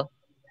while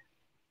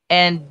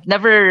and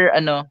never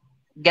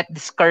get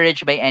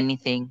discouraged by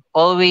anything.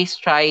 Always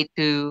try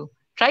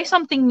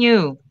something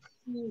new.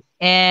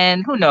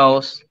 And who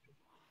knows,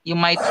 you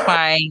might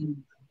find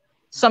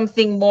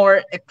something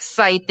more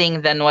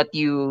exciting than what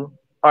you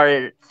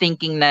are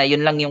thinking na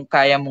yun lang yung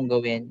kaya mong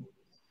gawin.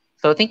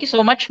 So thank you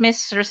so much,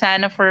 Miss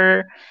Rosanna,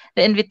 for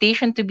the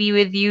invitation to be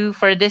with you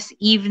for this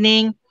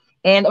evening.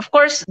 And of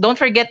course, don't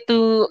forget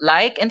to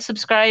like and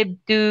subscribe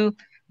to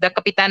the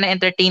Kapitana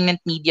Entertainment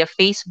Media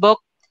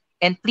Facebook.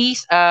 And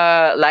please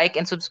like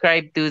and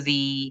subscribe to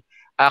the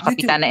YouTube.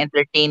 Kapitana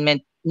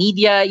Entertainment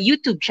Media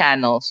YouTube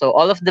channel. So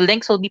all of the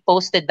links will be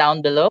posted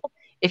down below.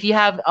 If you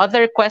have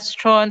other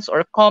questions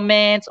or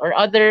comments or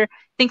other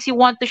things you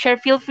want to share,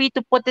 feel free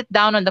to put it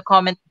down on the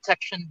comment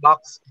section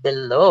box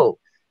below.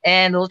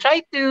 And we'll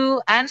try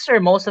to answer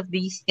most of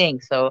these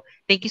things. So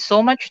thank you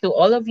so much to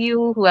all of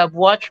you who have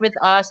watched with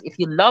us. If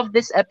you love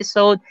this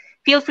episode,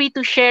 feel free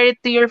to share it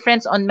to your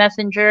friends on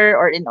Messenger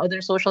or in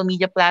other social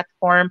media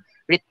platform.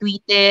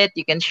 Retweet it.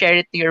 You can share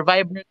it to your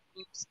Viber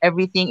groups. comments,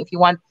 everything. If you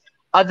want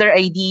other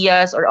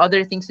ideas or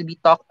other things to be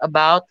talked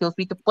about, feel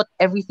free to put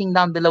everything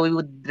down below. We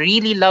would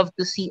really love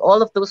to see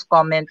all of those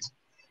comments.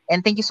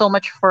 And thank you so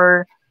much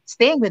for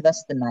staying with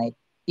us tonight.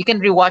 You can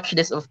rewatch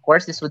this, of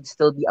course. This would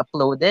still be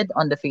uploaded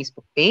on the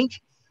Facebook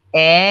page.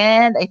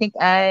 And I think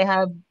I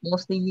have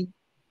mostly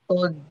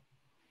told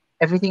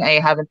everything. I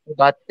haven't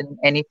forgotten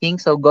anything.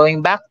 So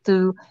going back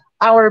to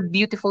our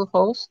beautiful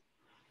host,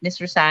 Miss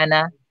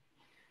Rosanna.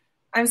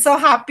 I'm so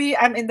happy.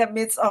 I'm in the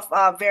midst of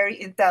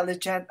very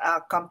intelligent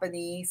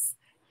companies,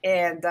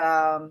 and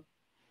ang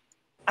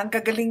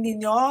gagaling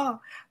ninyo.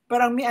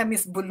 Parang me, I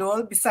Miss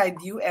Bulol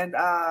beside you and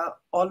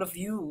all of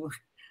you.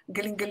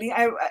 Galing-galing.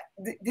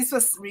 This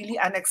was really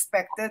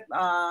unexpected,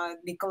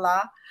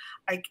 Nicola.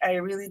 I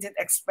really didn't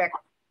expect,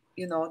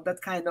 that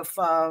kind of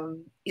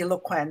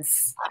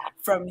eloquence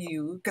from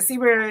you. Kasi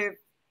we're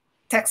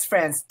text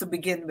friends to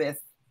begin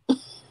with.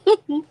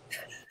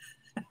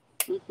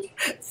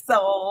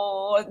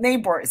 So,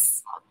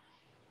 neighbors.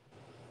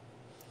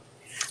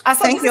 So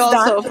Thank this you is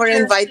done. also for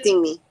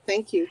inviting me.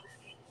 Thank you.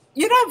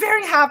 I'm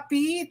very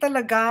happy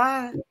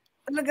talaga.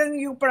 Talagang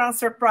yung parang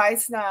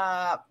surprise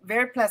na,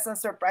 very pleasant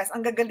surprise.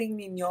 Ang gagaling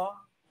ninyo.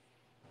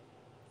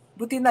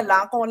 Buti na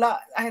lang kung wala,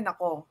 ay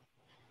nako.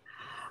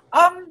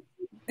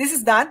 This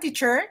is done,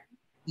 teacher.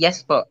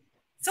 Yes po.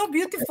 So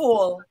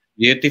beautiful.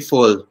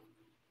 Beautiful.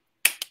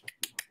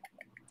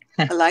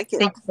 I like it.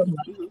 Thank you so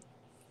much.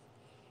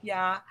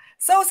 Yeah.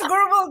 So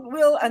siguro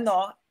we'll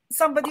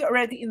somebody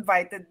already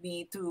invited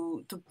me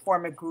to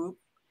form a group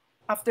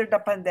after the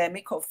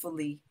pandemic,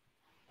 hopefully.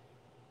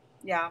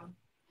 Yeah.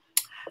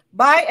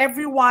 Bye,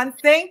 everyone.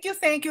 Thank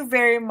you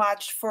very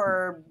much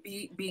for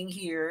being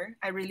here.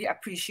 I really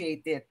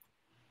appreciate it.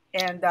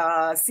 And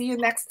see you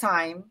next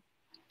time.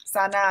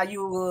 Sana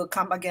you will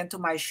come again to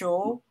my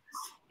show.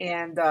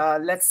 And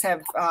let's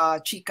have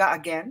Chica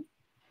again.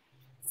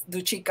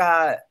 Do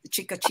Chica,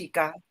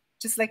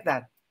 just like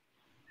that.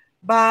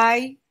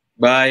 Bye.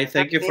 Bye.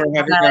 Thank you for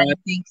having Bye. us.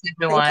 Thanks, Thank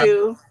everyone.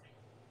 you.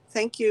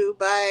 Thank you.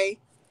 Bye.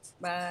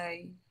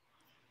 Bye.